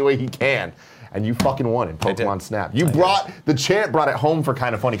charisma the only way he can, and you fucking won in did. Pokemon Snap. The champ brought it home for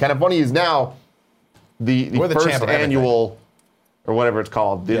Kinda Funny. Kinda Funny is now the We're the first champ of everything. annual, or whatever it's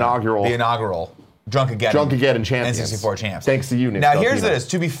called, the inaugural The inaugural Drunkageddon. Drunkageddon champions. N64 champs. Thanks to you, Nick. Now, here's Delfino. this.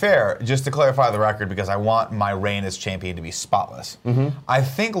 To be fair, just to clarify the record, because I want my reign as champion to be spotless. I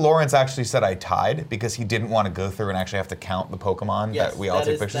think Lawrence actually said I tied because he didn't want to go through and actually have to count the Pokemon Yes, that we all that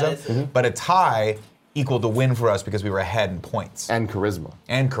took is- pictures that of. is- But a tie equaled a win for us because we were ahead in points And charisma.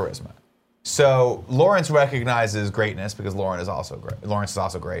 and charisma. So Lawrence recognizes greatness because Lawrence is also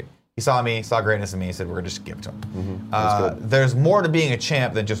great. He saw me, saw greatness in me. He said, "We're gonna just give it to him." That's good. There's more to being a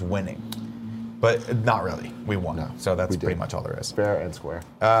champ than just winning, but not really. We won, No, so that's we did. pretty much all there is. Fair and square.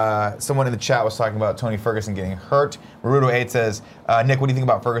 Someone in the chat was talking about Tony Ferguson getting hurt. Marudo8 says, Nick, what do you think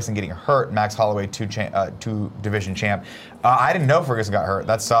about Ferguson getting hurt? Max Holloway, two division champ. I didn't know Ferguson got hurt.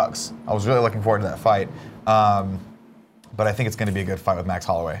 That sucks. I was really looking forward to that fight. But I think it's going to be a good fight with Max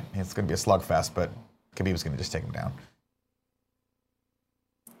Holloway. It's going to be a slugfest, but Khabib's going to just take him down.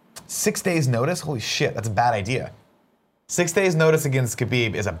 6 days notice? Holy shit, that's a bad idea. 6 days notice against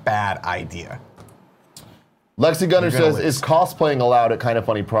Khabib is a bad idea. Lexi Gunner You're gonna says, lose. is cosplaying allowed at Kind of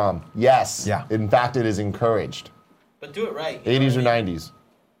Funny Prom? Yes. Yeah. In fact, it is encouraged. But do it right. 80s or 90s.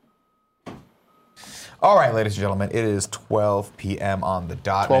 All right, ladies and gentlemen, it is 12 p.m. on the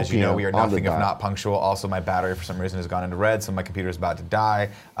dot. 12 As you know, p.m. we are on the nothing if dot. not punctual. Also, my battery, for some reason, has gone into red, so my computer is about to die.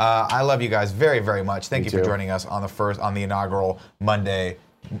 I love you guys very, very much. Thank Me you for too. joining us on the inaugural Monday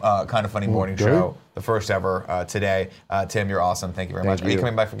Kind of Funny morning Okay. show, the first ever today. Tim, you're awesome. Thank you very much. Thank Are you you.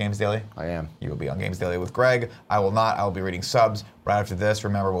 coming back for Games Daily? I am. You will be on Games Daily with Greg. I will not. I will be reading subs right after this.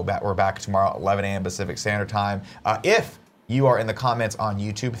 Remember, we're back tomorrow at 11 a.m. Pacific Standard Time. If you are in the comments on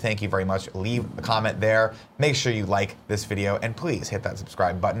YouTube, thank you very much. Leave a comment there. Make sure you like this video, and please hit that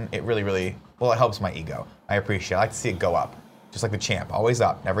subscribe button. It really, really, well, it helps my ego. I appreciate it. I like to see it go up, just like the champ. Always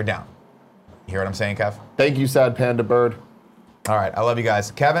up, never down. You hear what I'm saying, Kev? Thank you, Sad Panda Bird. All right, I love you guys.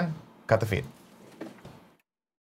 Kevin, cut the feed.